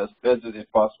email address. Let's do the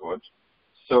password.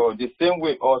 So the same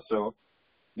way also,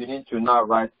 you need to now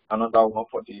write another one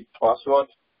for the password.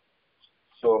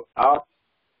 So app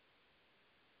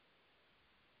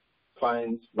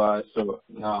finds by, so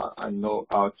now I know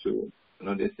how to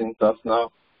know the syntax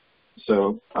now.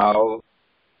 So how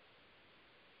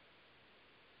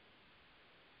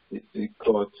is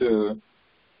equal to,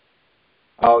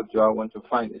 how do I want to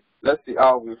find it? Let's see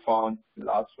how we found the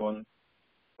last one,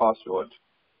 password.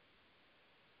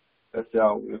 Let's see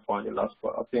how we found the last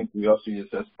part. I think we also use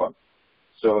SPAT.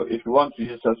 So if you want to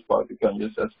use SPAT, you can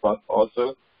use SPAT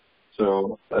also.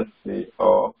 So let's see,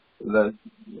 or let's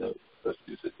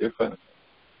use a different.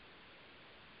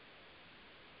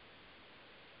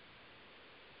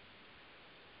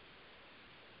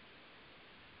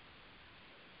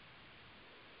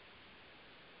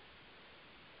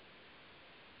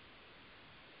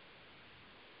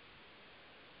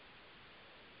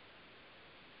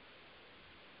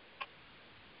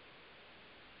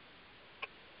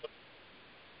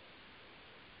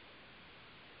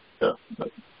 Yeah,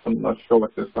 I'm not sure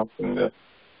what is happening there.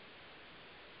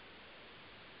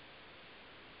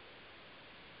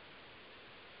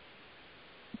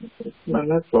 It's my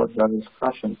network that is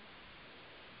crashing.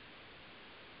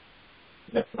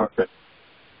 Yeah, okay.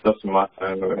 Doesn't matter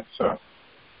anyway, so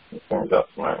I think that's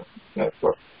my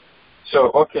network.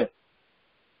 So, okay.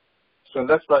 So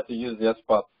let's try to use the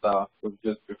SPAT that we've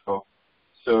used before.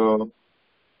 So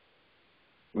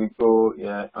we go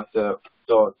here and say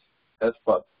dot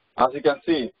SPAT. As you can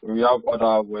see, we have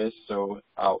other ways. So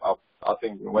I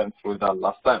think we went through that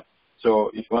last time.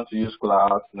 So if you want to use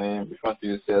class name, if you want to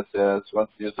use CSS, you want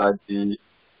to use ID,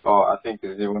 or I think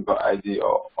there's even got ID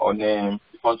or name.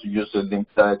 If you want to use the link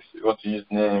text, you want to use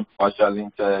name, partial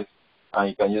link text, and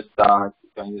you can use tag, you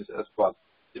can use SPAT,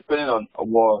 depending on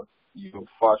what you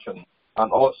fashion.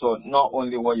 And also, not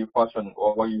only what you fashion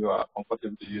or what you are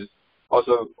comfortable to use,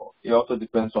 also it also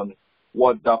depends on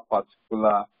what that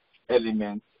particular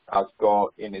element has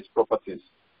got in its properties.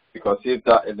 Because if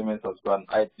that element has got an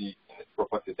ID in its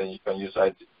property, then you can use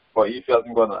ID. But if you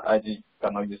haven't got an ID, you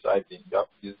cannot use ID. You have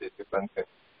to use a different thing.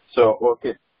 So,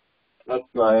 okay, let's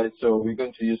go ahead. So we're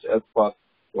going to use expert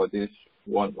for this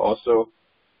one also.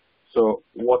 So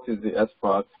what is the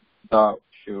expert? That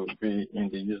should be in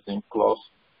the using clause.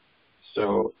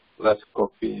 So let's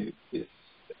copy this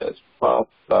expert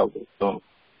that we've done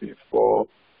before.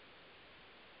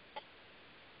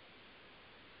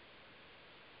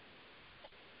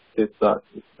 That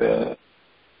is there.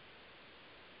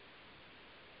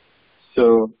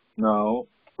 So now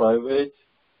private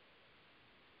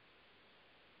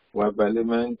web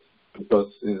element,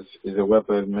 because it's a web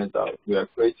element that we are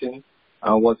creating,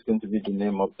 and what's going to be the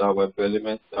name of that web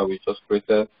element that we just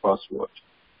created? Password.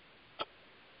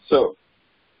 So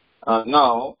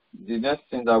now the next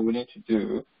thing that we need to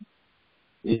do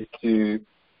is to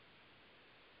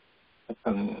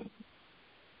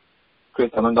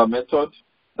create another method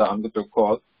that I'm going to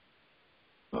call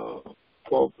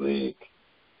public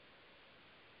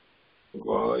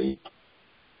void.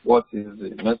 What is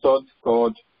the method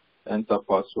called? Enter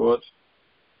password.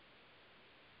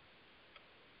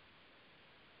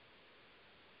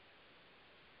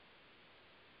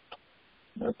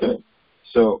 Okay,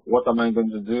 so what am I going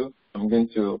to do? I'm going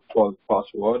to call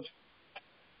password.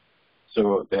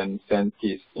 So then send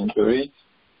keys into it.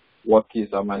 What keys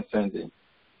am I sending?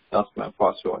 That's my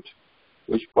password.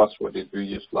 Which password did we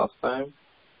use last time?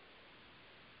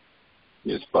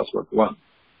 Use password 1.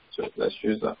 So let's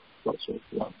use that password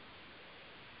 1.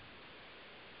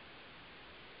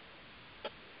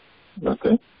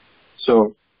 Okay,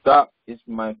 so that is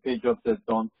my page update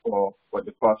done for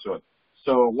the password.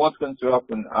 So what's going to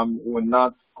happen? I will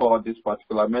not call this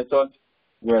particular method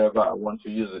wherever I want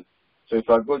to use it. So if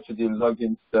I go to the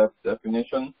login step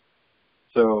definition,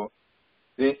 so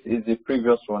this is the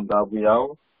previous one that we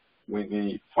have with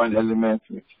the find element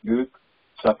with Luke.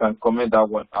 So I can comment that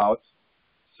one out.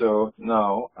 So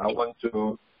now I want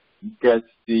to get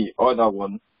the other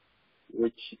one,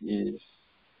 which is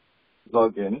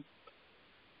login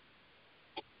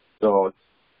dot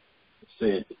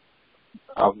say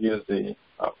I've used the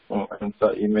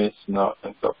enter image, now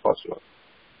enter password.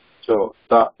 So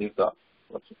that is that.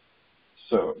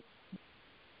 So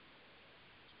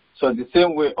the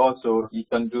same way also you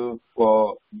can do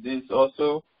for this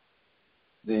also.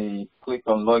 The click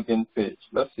on login page.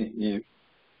 Let's see if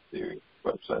the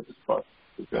website is part,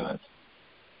 to be honest.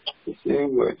 The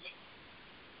same way.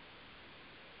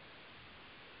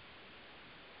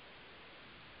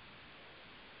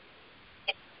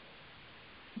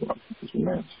 What is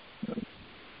meant?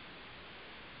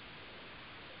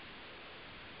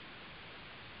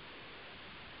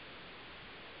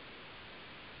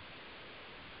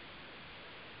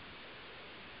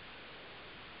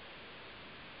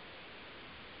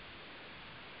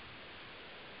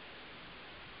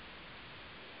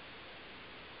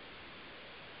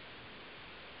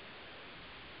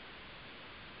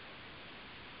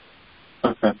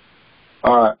 Okay.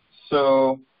 All right.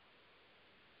 So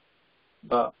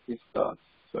that is that.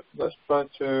 So let's try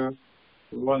to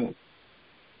run it.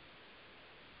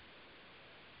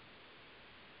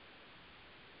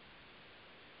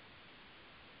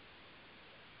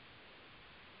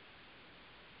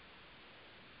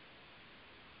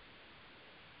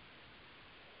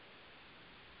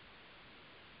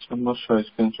 I'm not sure it's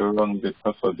going to run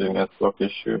because of the network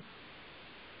issue.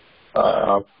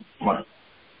 I have my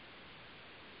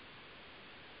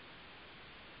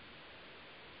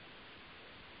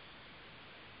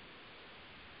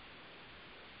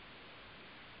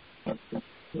okay.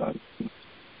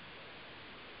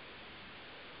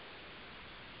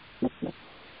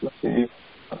 Let's see if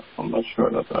I'm not sure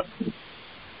that I can.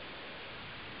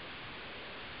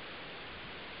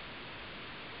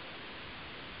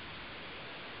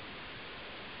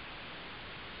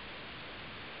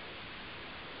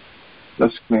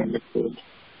 Let's clean the code.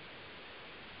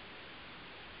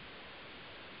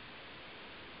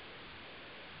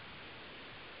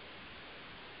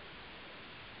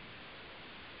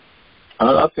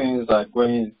 Another thing is like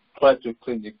when you try to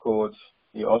clean the code,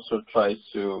 you also try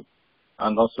to,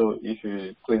 and also if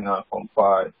you clean and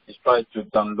compile, you try to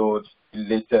download the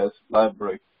latest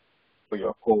library for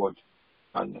your code,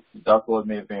 and that's what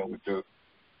Maven will do.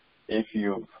 If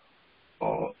you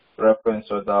reference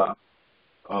other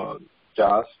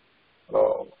Jazz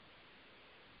or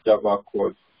Java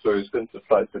code, so it's going to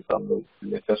try to download the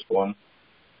latest one,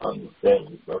 and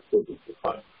then your code will be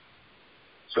fine.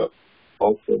 So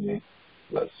hopefully,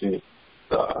 let's see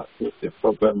if the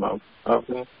problem I'm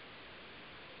having.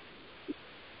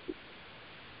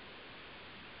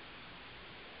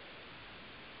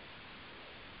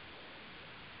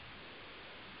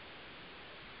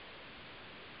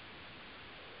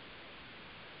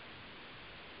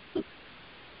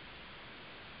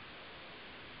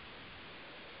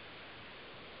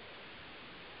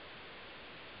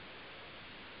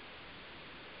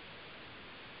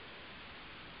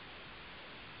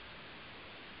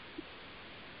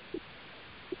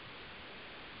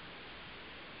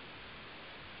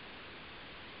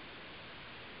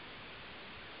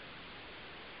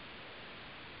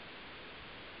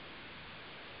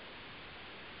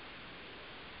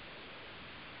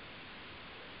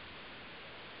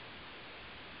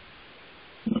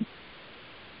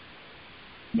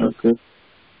 Okay.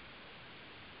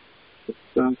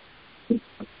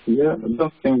 Yeah, I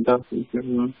don't think that is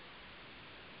even.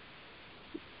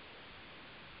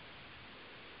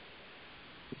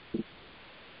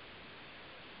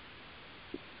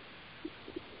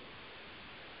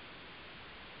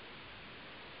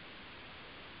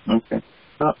 Okay.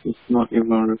 That is not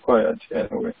even required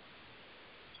anyway.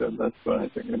 So that's run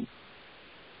it again.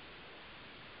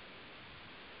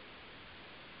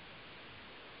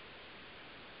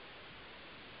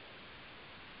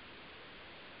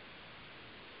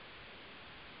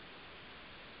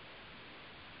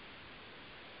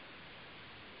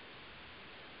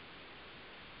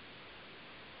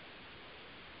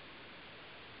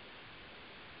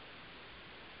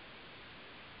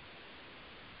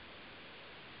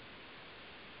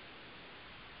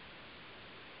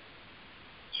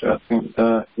 So I think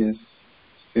that is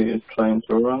still trying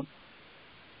to run.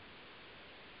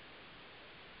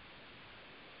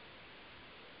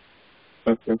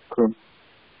 Okay, cool.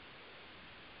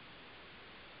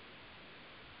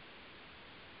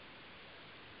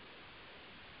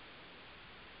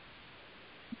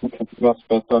 Okay, that's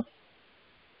better.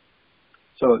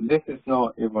 So this is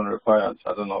not even required.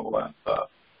 I don't know why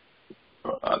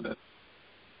added.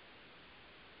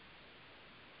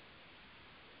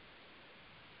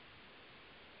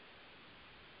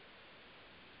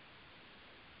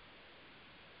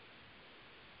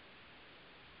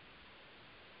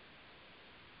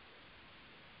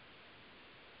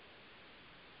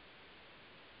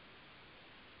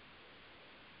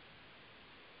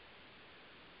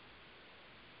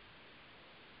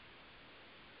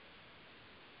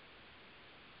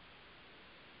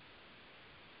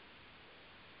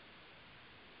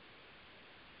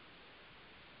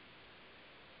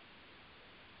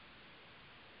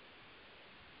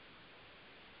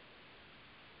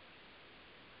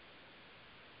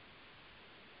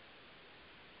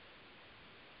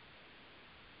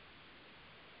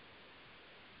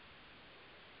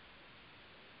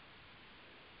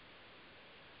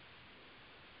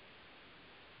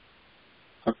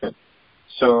 Okay.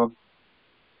 So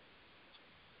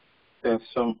there's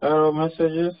some error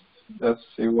messages. Let's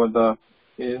see what that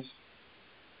is.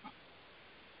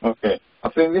 Okay. I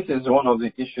think this is one of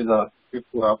the issues that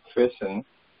people are facing.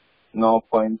 No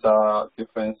pointer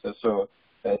differences. So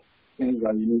there's things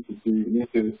that you need to do. You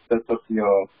need to set up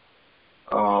your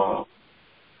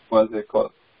what's it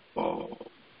called?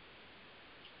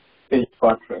 Page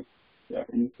factory. Yeah,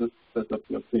 you need to set up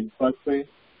your page factory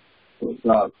for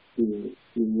that to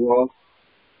work.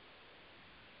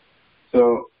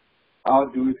 So how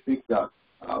do we fix that?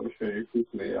 I'll show you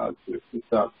quickly how to fix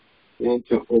that. You need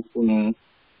to open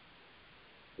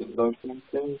the login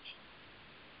page.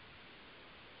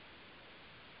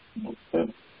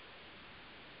 Okay.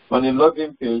 On the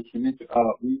login page, you need to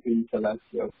initialize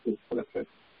your page factory.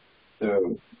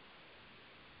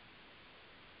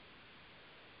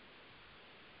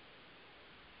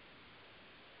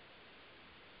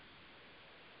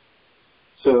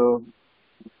 So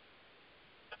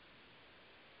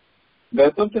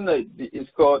there's something that is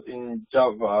called in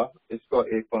Java, it's called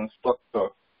a constructor.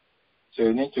 So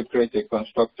you need to create a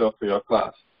constructor for your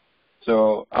class.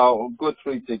 So I'll go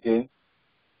through it again.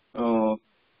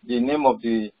 The name of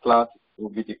the class will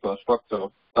be the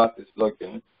constructor, that is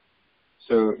login.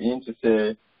 So you need to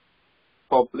say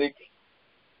public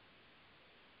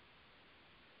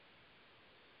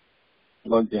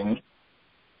login,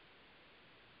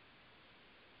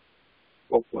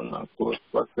 open and close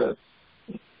brackets.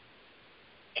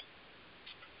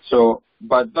 So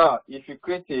by that, if you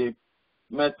create a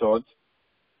method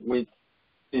with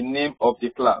the name of the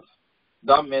class,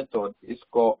 that method is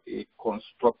called a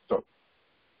constructor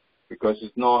because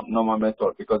it's not normal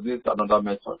method because this is another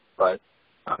method, right?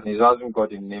 And it hasn't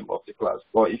got the name of the class.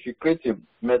 But if you create a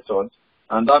method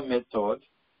and that method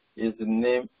is the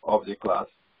name of the class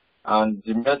and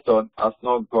the method has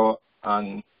not got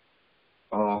an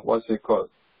what's it called?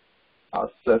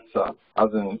 Assessor,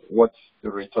 as in what's the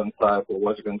return type or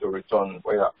what's going to return,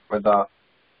 whether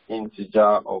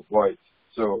integer or void.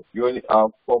 So you only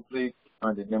have public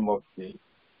and the name of the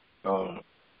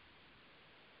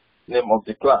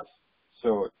class.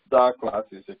 So that class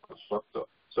is a constructor.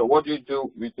 So what do you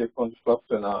do with a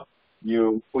constructor now?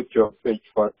 You put your page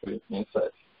factory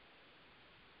inside.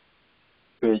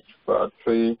 Page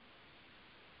factory.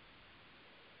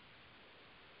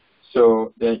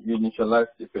 So then you initialize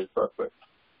the page factory.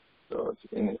 So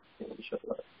it's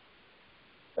initialize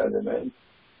element.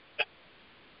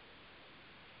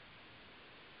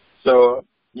 So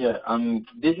yeah, and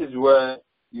this is where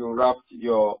you wrapped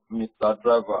your Mr.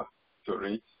 Driver to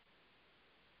it.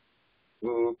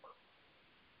 Hook,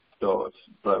 dot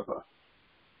driver,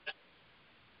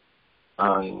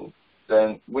 and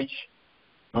then which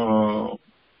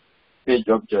page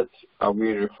object are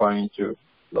we referring to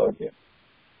login?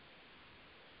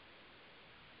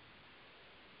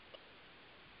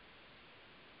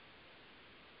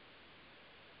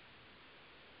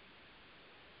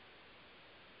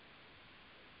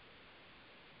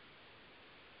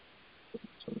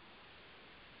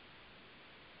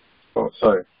 Oh,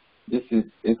 sorry. This is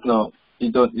it's not.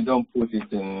 You don't put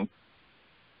it in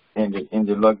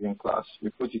the login class.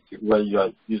 You put it where you are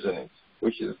using it,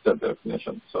 which is the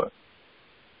definition. Sorry,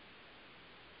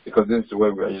 because this is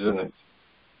where we are using it.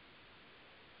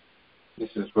 This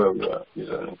is where we are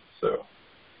using it. So,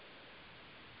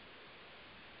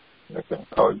 okay,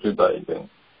 I'll do that again.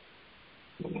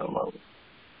 Normal.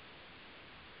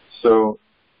 So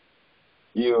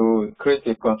you create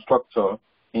a constructor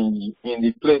in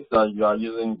the place that you are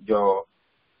using your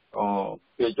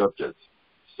page object.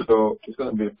 So it's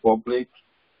going to be public.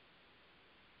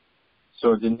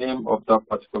 So the name of that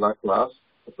particular class,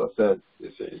 as I said,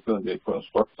 is going to be a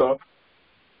constructor.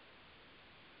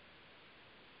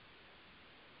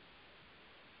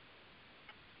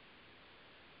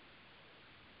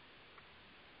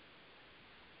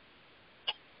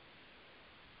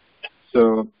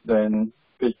 So then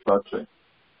page battery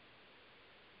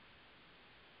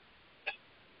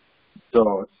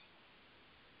dot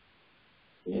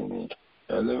init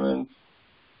element.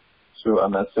 So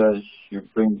and I said you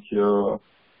bring your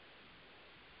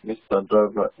Mr.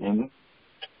 Driver in.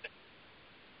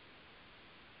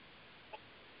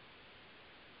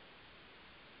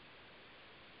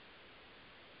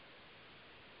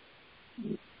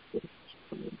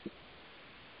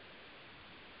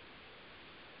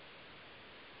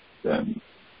 Then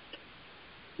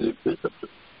the page battery.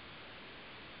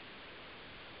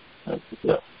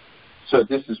 Yeah. So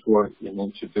this is what you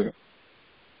need to do.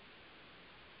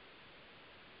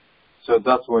 So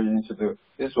that's what you need to do.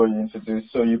 This is what you need to do.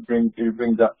 So you bring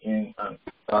that in, and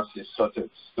that's it sorted.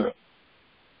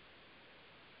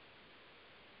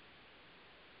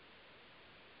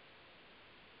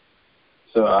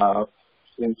 So I've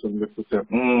seen some people say,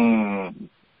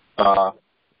 I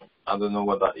don't know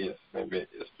what that is. Maybe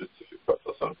it's too difficult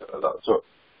or something like that. So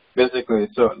basically,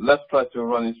 so let's try to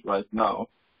run it right now.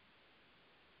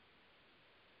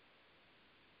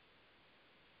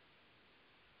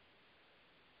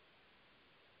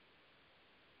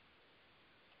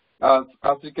 As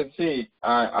you can see,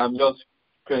 I'm just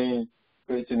creating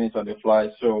it on the fly.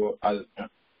 So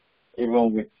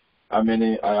even with how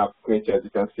many I have created, you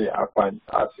can see I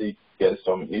see get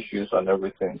some issues and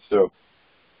everything. So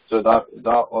that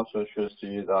also shows to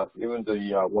you that even though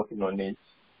you are working on it,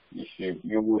 you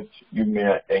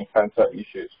may encounter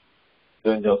issues.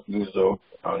 Don't just lose hope,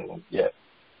 and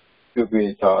figure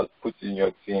it out, put in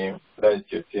your team,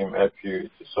 let your team help you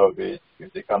to solve it.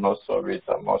 If they cannot solve it,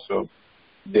 I'm also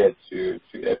there to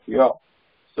help you out.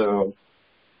 So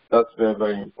that's very,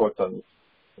 very important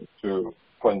to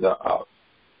point that out.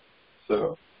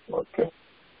 So, okay.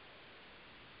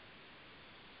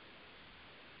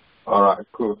 All right,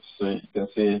 cool. So you can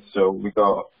see, so we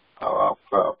got our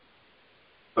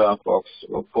Firefox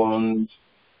opened.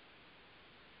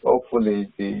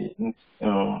 Hopefully the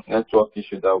network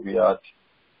issue that we had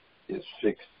is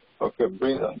fixed. Okay,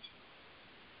 brilliant.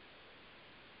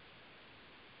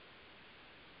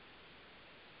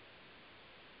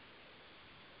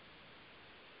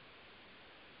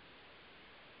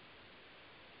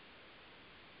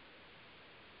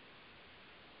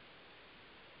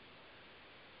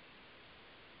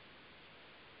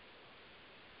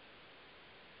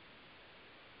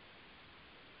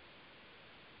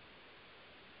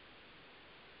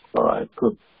 All right,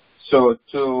 cool. So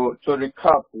to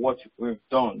recap what we've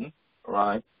done,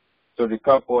 right? To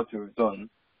recap what we've done,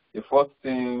 the first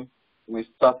thing we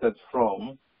started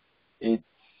from is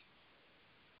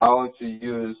how to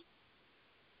use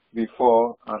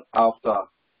before and after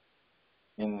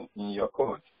in your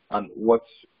code, and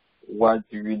why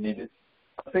do you need it.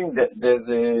 I think that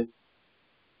there's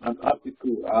an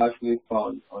article I actually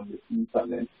found on the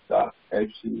internet that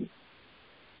helps you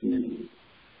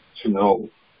to know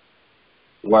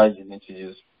why you need to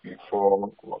use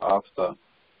before or after.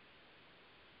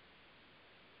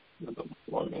 Let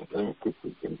me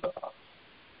quickly bring that up.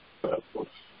 Firefox.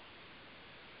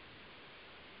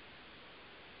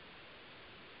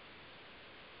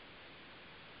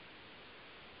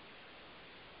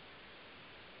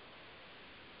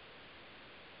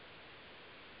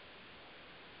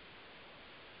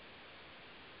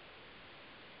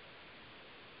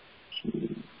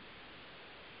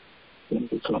 Send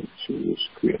it on to your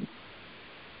screen.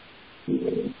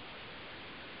 Yeah.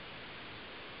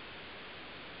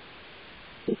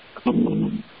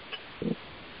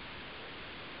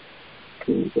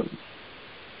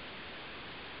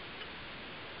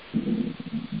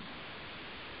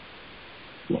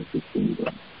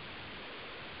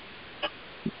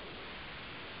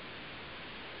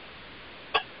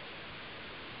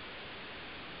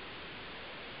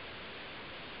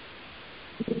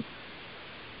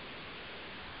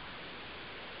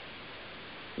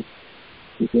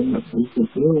 Then I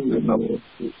was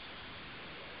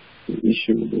the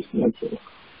issue with this network.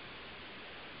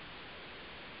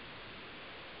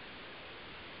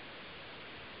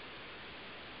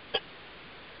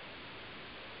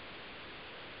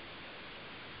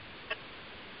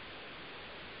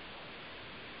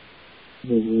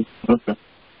 Okay.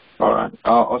 All right.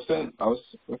 Okay.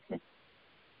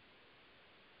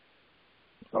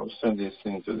 I'll send this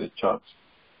into the chat.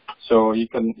 So you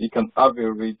can have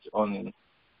a read on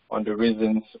the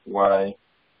reasons why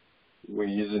we're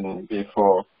using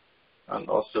before, and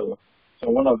also so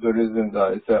one of the reasons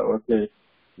I said, okay,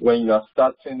 when you are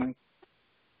starting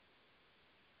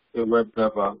a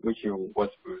WebDriver, which is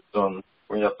what we've done,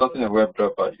 when you're starting a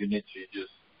WebDriver, you need to use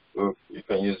Group. You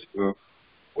can use Group.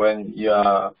 When you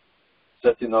are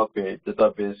setting up a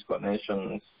database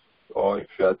connections, or if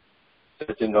you are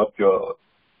setting up your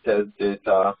test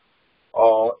data,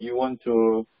 or you want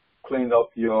to clean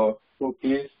up your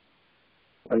cookies,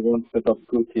 or you want to set up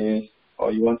cookies,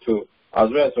 or you want to, as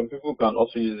well as some people can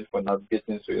also use it for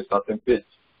navigating to a certain page.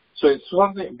 So it's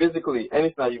something, basically,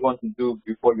 anything that you want to do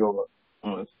before your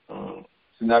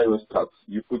scenario starts,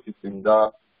 you put it in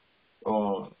that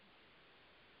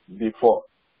before.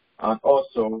 And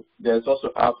also, there's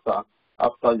also after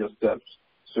your steps.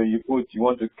 So you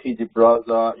want to key the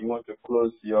browser, you want to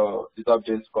close your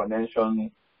database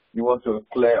connection, you want to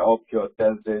clear up your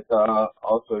test data,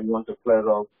 also you want to clear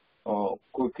up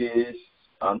cookies,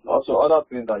 and also other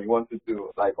things that you want to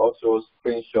do, like also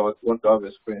screenshots. You want to have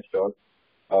a screenshot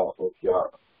of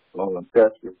your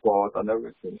test report and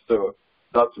everything. So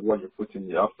that's what you put in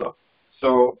the after.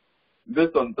 So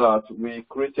based on that, we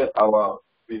created our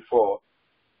before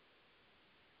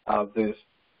as this.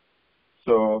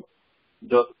 So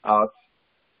just as,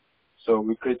 so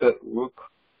we created Rook,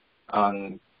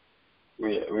 and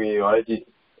we already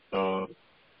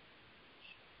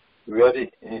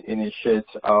initiate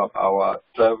our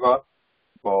driver,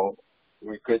 but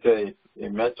we created a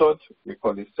method. We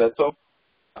call it setup.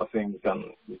 I think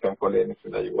you can call it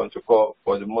anything that you want to call,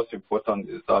 but the most important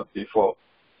is that before.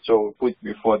 So we put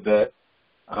before there,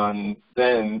 and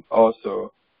then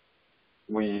also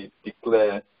we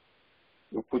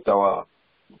put our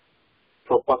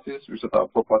properties. We set our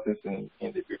properties in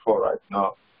the before right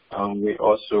now, and we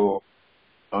also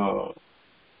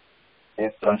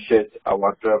instantiate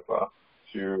our driver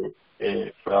to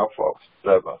a Firefox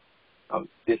driver, and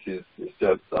this is the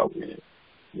steps that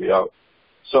we have.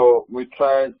 So we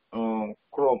tried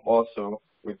Chrome also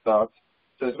with that.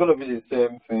 So it's going to be the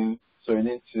same thing. So you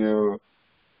need to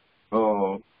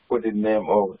put the name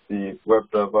of the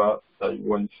WebDriver that you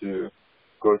want to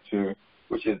go to,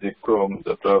 which is the Chrome,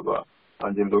 the driver,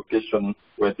 and the location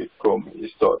where the Chrome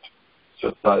is stored.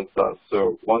 So that is that.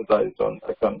 So once that is done,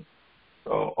 I can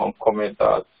uncomment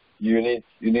that. You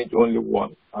need only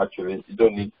one, actually. You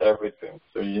don't need everything.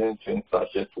 So you need to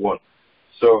instantiate one.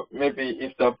 So maybe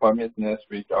if time permits next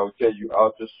week, I'll tell you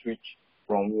how to switch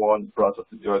from one browser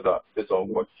to the other based on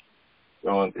what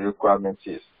the requirement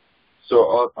is.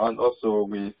 So, and also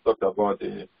we talked about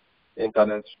the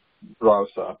internet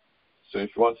browser. So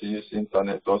if you want to use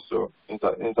internet also,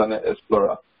 Internet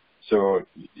Explorer, so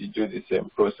you do the same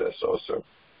process also.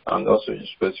 And also you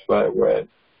specify where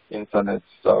internet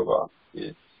server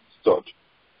is stored.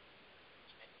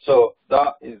 So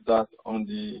that is that on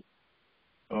the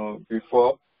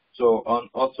before. So and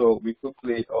also we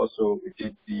quickly we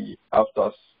did the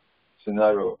after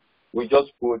scenario. We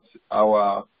just put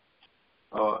our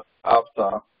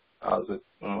after as an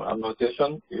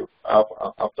annotation. You have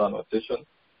after annotation,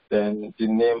 then the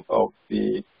name of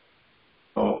the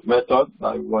method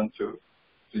that we want to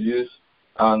use,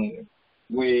 and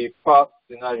we pass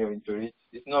scenario into it.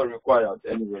 It's not required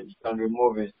anyway. You can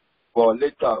remove it, but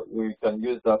later we can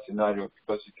use that scenario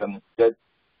because you can get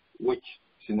which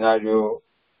scenario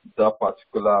that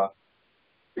particular,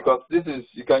 because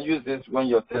you can use this when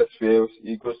your test fails.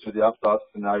 It goes to the after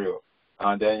scenario,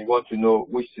 and then you want to know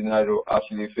which scenario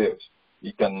actually fails.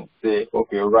 You can say,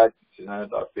 okay, write the scenario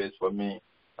that fails for me.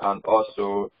 And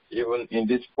also, even in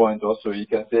this point, also you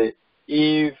can say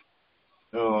if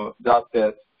that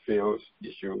test fails,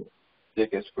 you should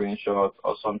take a screenshot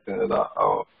or something like that,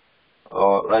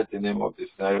 or write the name of the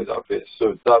scenario that fails.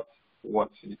 So that's what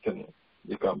you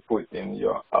can put in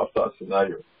your after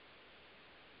scenario.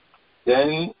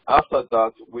 Then after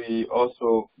that, we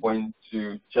also went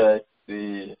to check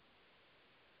the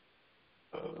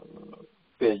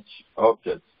page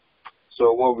object.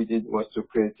 So what we did was to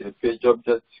create a page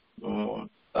object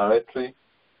directory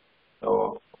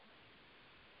or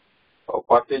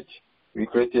package. We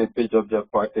created a page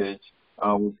object package,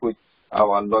 and we put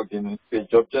our login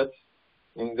page object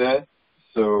in there.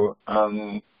 So,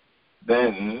 and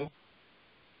then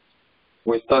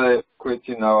we started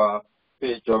creating our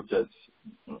page objects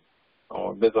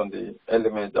based on the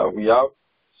elements that we have.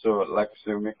 So, like I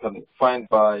said, we can find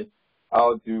by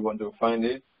how do you want to find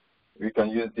it. We can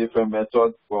use different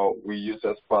methods, but we use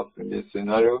Expert in this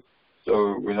scenario.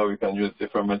 So we know we can use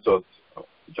different methods.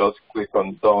 Just click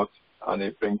on dot and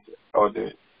it brings all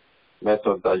the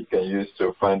methods that you can use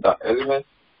to find that element.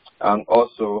 And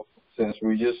also, since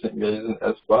we're using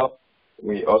Expert,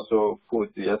 we also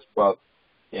put the Expert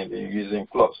in the using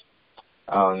clause.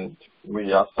 And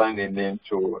we assign a name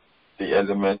to the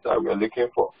element that we're looking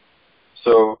for.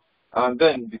 So, and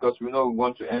then because we know we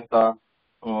want to enter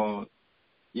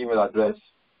email address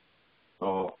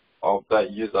of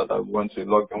that user that we want to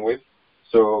log in with.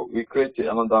 So we create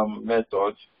another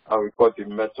method and we call the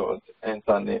method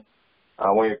enter name.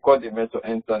 And when you call the method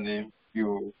enter name,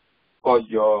 you call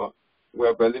your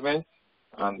web element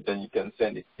and then you can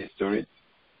send it to it.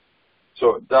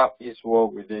 So that is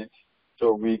what we did.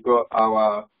 So we got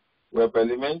our web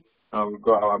element and we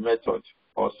got our method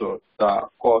also that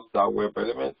calls that web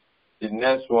element. The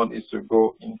next one is to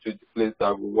go into the place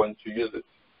that we want to use it.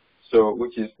 So,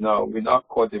 which is now, we now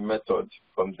call the method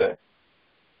from there.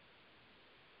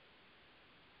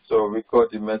 So we call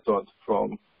the method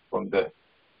from there.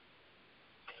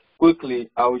 Quickly,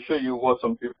 I will show you what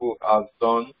some people have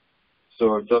done.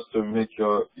 So just to make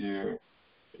sure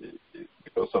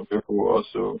because some people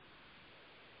also,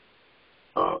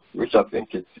 which I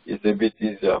think is a bit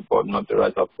easier, but not the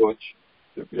right approach,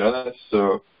 to be honest.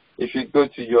 So if you go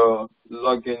to your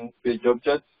login page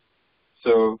object,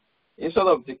 so instead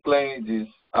of declaring this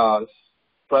as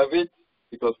private,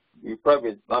 because with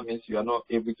private, that means you are not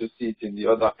able to see it in the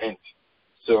other end.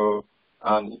 So,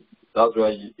 and that's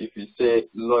why if you say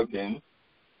login,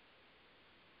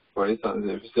 for instance,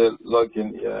 if you say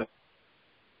login here,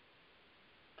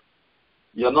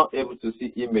 you're not able to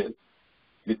see email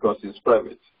because it's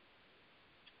private.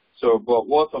 So, but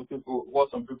what some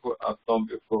people have done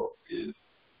before is,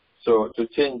 so to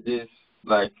change this,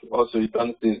 like also you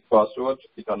can say password,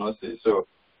 you cannot say. So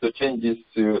to change this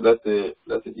to let's say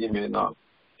email now,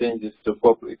 change this to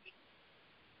public.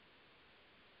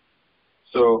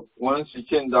 So once you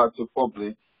change that to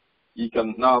public, you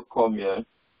can now come here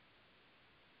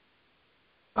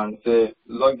and say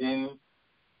login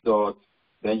dot,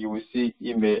 then you will see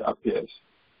email appears.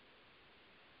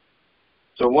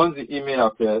 So once the email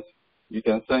appears, you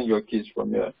can send your keys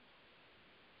from here.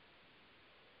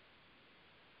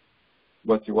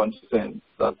 What you want to send,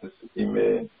 that is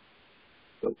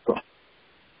email.com.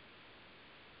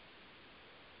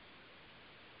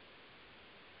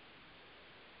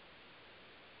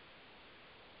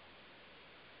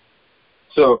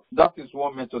 So that is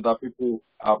one method that people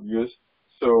have used.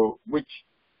 So which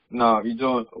now you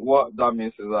don't, what that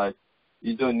means is like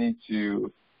you don't need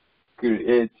to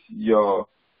create your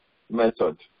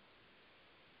method.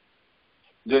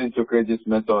 You don't need to create this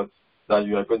method that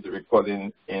you are going to be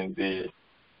calling in the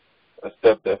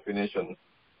step definition.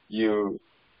 You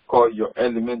call your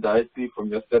element directly from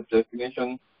your step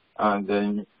definition, and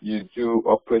then you do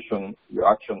operation,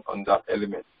 your action on that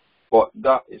element. But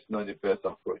that is not the best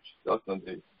approach. That's not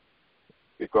the,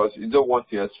 because you don't want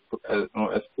to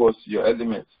expose your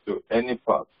elements to any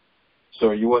part.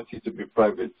 So you want it to be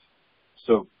private.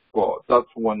 So, but that's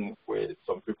one way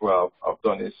some people have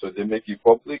done it. So they make it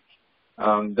public,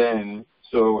 and then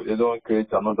so they don't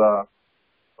create another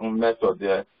method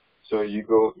there. So you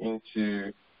go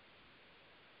into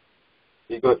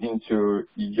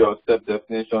your step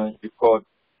definition, you call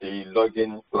the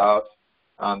login class,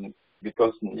 and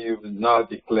because you've now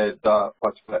declared that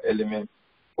particular element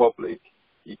public,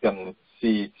 you can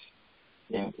see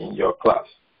it in your class.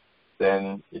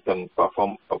 Then you can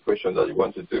perform operations that you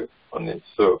want to do on it.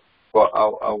 So, but I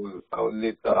will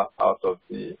leave that out of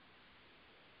the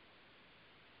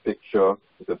picture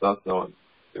because that's not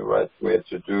the right way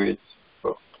to do it.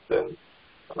 So then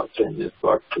I'll change it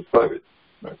back to private.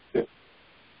 Okay.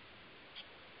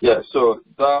 Yeah, so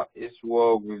that is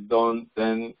what we've done.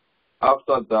 Then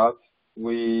after that,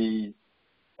 we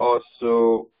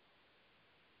also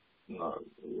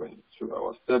went to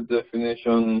our step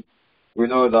definition. We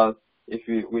know that if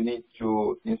we need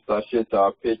to instantiate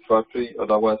our page factory,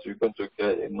 otherwise we're going to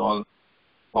get a null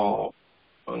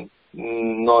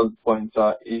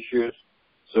pointer issues.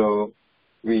 So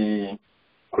we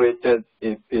created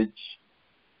a page,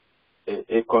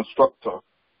 a constructor.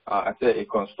 I say a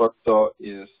constructor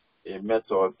is a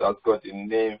method that's got the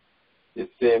name the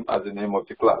same as the name of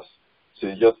the class. So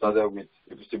you just started with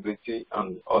visibility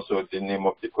and also the name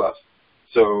of the class.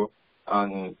 So,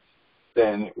 and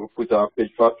Then we put our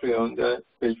page factory on there.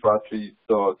 Page factory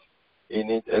dot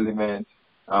init element,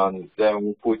 and then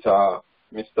we put our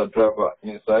Mr. Driver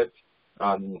inside,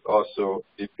 and also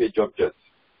the page object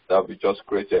that we just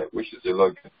created, which is the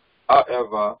login.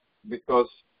 However, because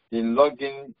the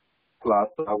login class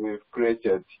that we've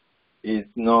created is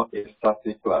not a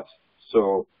static class,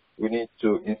 so we need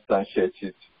to instantiate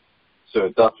it.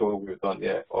 So that's what we've done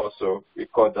here. Also, we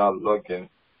call that login.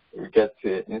 We get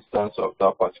the instance of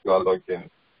that particular login.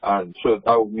 And so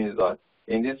that would mean that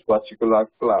in this particular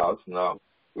class now,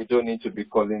 we don't need to be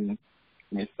calling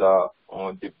Mr.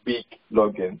 on the big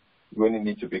login. We only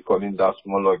need to be calling that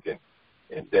small login.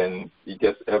 And then it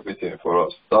gets everything for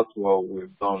us. That's what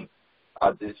we've done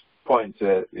at this point.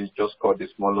 We just call the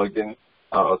small login, and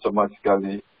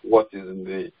automatically what is in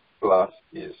the class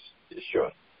is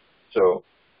shown. So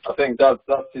I think that's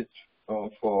it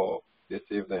for this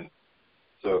evening.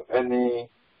 So any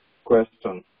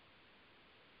question?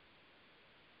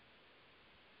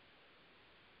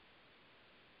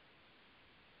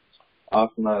 As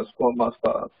my Scrum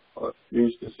Master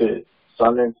used to say,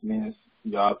 silent means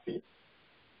you're happy.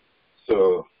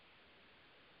 So,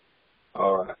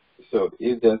 all right. So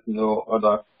if there's no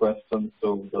other questions,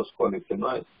 so we'll just call it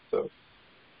tonight. So.